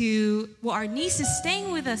year our niece is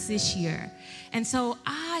staying with us this year. And so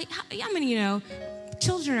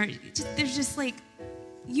children are, there's just like,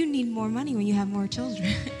 you need more money when you have more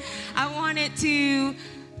children. I wanted to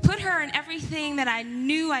put her in everything that I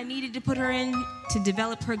knew I needed to put her in to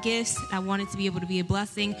develop her gifts. I wanted to be able to be a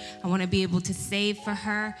blessing. I want to be able to save for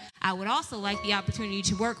her. I would also like the opportunity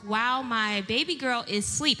to work while my baby girl is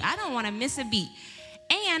asleep. I don't want to miss a beat.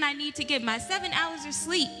 And I need to get my 7 hours of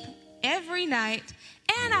sleep every night.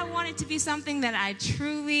 And I want it to be something that I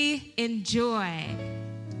truly enjoy.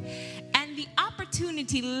 And the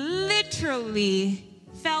opportunity literally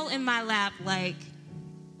fell in my lap like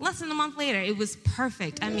less than a month later. It was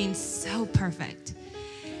perfect. I mean, so perfect.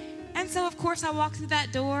 And so, of course, I walked through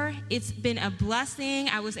that door. It's been a blessing.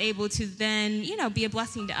 I was able to then, be a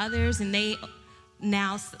blessing to others, and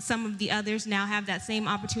some of the others now have that same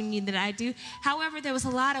opportunity that I do. However, there was a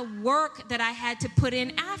lot of work that I had to put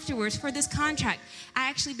in afterwards for this contract. I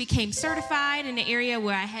actually became certified in an area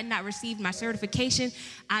where I had not received my certification.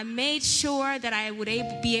 I made sure that I would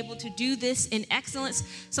be able to do this in excellence.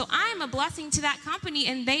 So I'm a blessing to that company,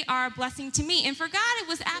 and they are a blessing to me. And for God, it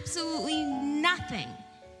was absolutely nothing.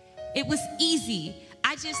 It was easy.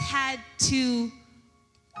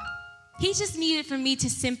 He just needed for me to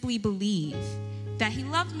simply believe that he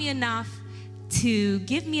loved me enough to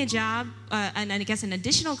give me a job, and I guess an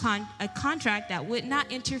additional contract that would not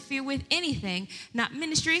interfere with anything, not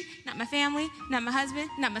ministry, not my family, not my husband,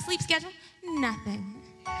 not my sleep schedule, nothing.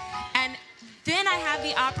 And then I have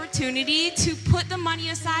the opportunity to put the money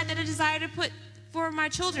aside that I desire to put for my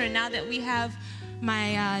children. Now that we have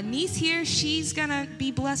my niece here, she's gonna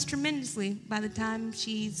be blessed tremendously by the time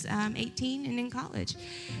she's 18 and in college.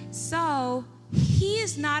 So he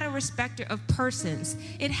is not a respecter of persons.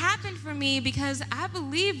 It happened for me because I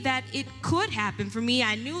believed that it could happen for me.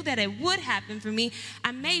 I knew that it would happen for me.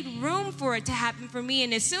 I made room for it to happen for me.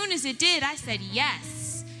 And as soon as it did, I said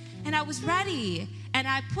yes. And I was ready. And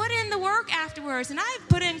I put in the work afterwards. And I've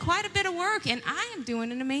put in quite a bit of work. And I am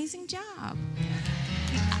doing an amazing job.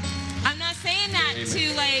 I'm not saying that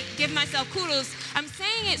to give myself kudos. I'm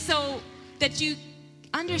saying it so that you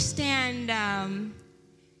understand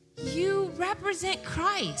you represent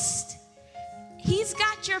Christ. He's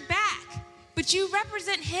got your back, but you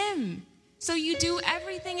represent him. So you do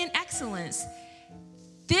everything in excellence.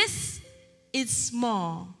 This is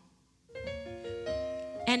small.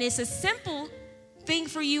 And it's a simple thing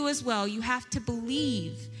for you as well. You have to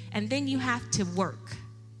believe, and then you have to work.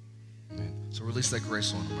 Amen. So release that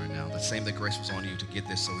grace on them right now. The same that grace was on you to get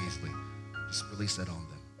this so easily. Just release that on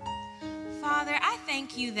them. Father, I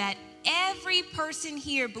thank you that every person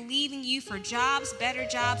here believing you for jobs, better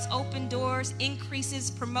jobs, open doors, increases,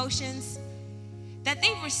 promotions, that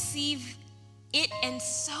they receive it and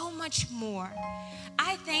so much more.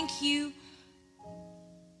 I thank you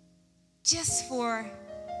just for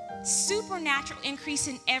supernatural increase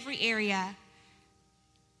in every area,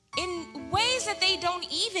 in ways that they don't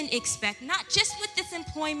even expect, not just with this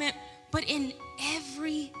employment, but in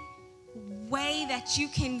every way that you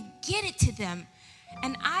can get it to them.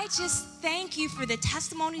 And I just thank you for the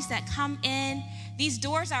testimonies that come in. These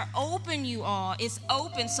doors are open, you all. It's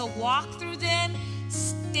open, so walk through them,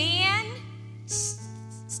 stand,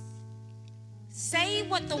 say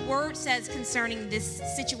what the word says concerning this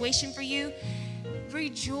situation for you.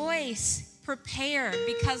 Rejoice, prepare,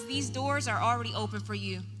 because these doors are already open for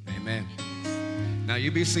you. Amen. Now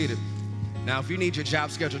you be seated. Now if you need your job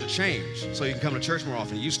schedule to change so you can come to church more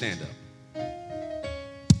often, you stand up.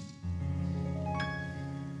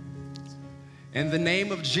 In the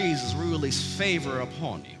name of Jesus, we release favor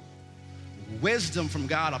upon you, wisdom from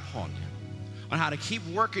God upon you on how to keep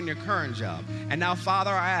working your current job. And now,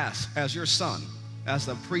 Father, I ask, as your son, as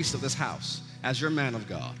the priest of this house, as your man of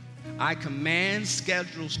God, I command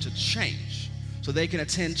schedules to change so they can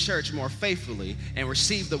attend church more faithfully and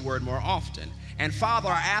receive the word more often. And Father,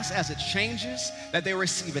 I ask as it changes that they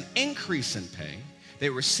receive an increase in pay. They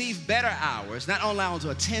receive better hours, not only allowed to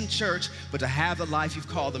attend church, but to have the life you've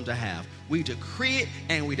called them to have. We decree it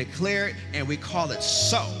and we declare it and we call it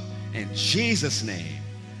so. In Jesus' name.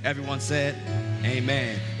 Everyone said,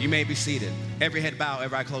 amen. You may be seated. Every head bowed,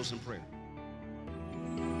 every eye closed in prayer.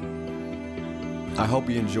 I hope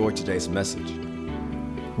you enjoyed today's message.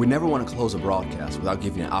 We never want to close a broadcast without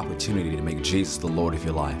giving you an opportunity to make Jesus the Lord of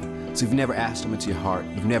your life. So if you've never asked him into your heart,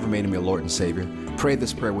 you've never made him your Lord and Savior, pray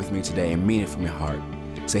this prayer with me today and mean it from your heart.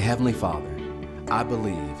 Say, Heavenly Father, I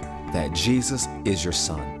believe that Jesus is your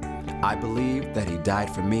son. I believe that he died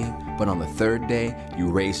for me, but on the third day, you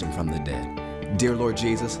raised him from the dead. Dear Lord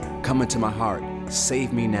Jesus, come into my heart.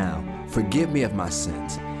 Save me now. Forgive me of my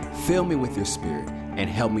sins. Fill me with your spirit and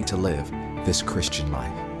help me to live this Christian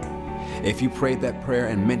life. If you prayed that prayer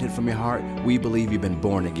and meant it from your heart, we believe you've been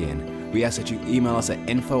born again. We ask that you email us at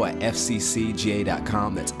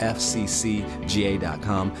info@fccga.com. That's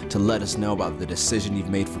fccga.com to let us know about the decision you've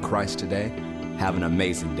made for Christ today. Have an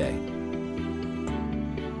amazing day.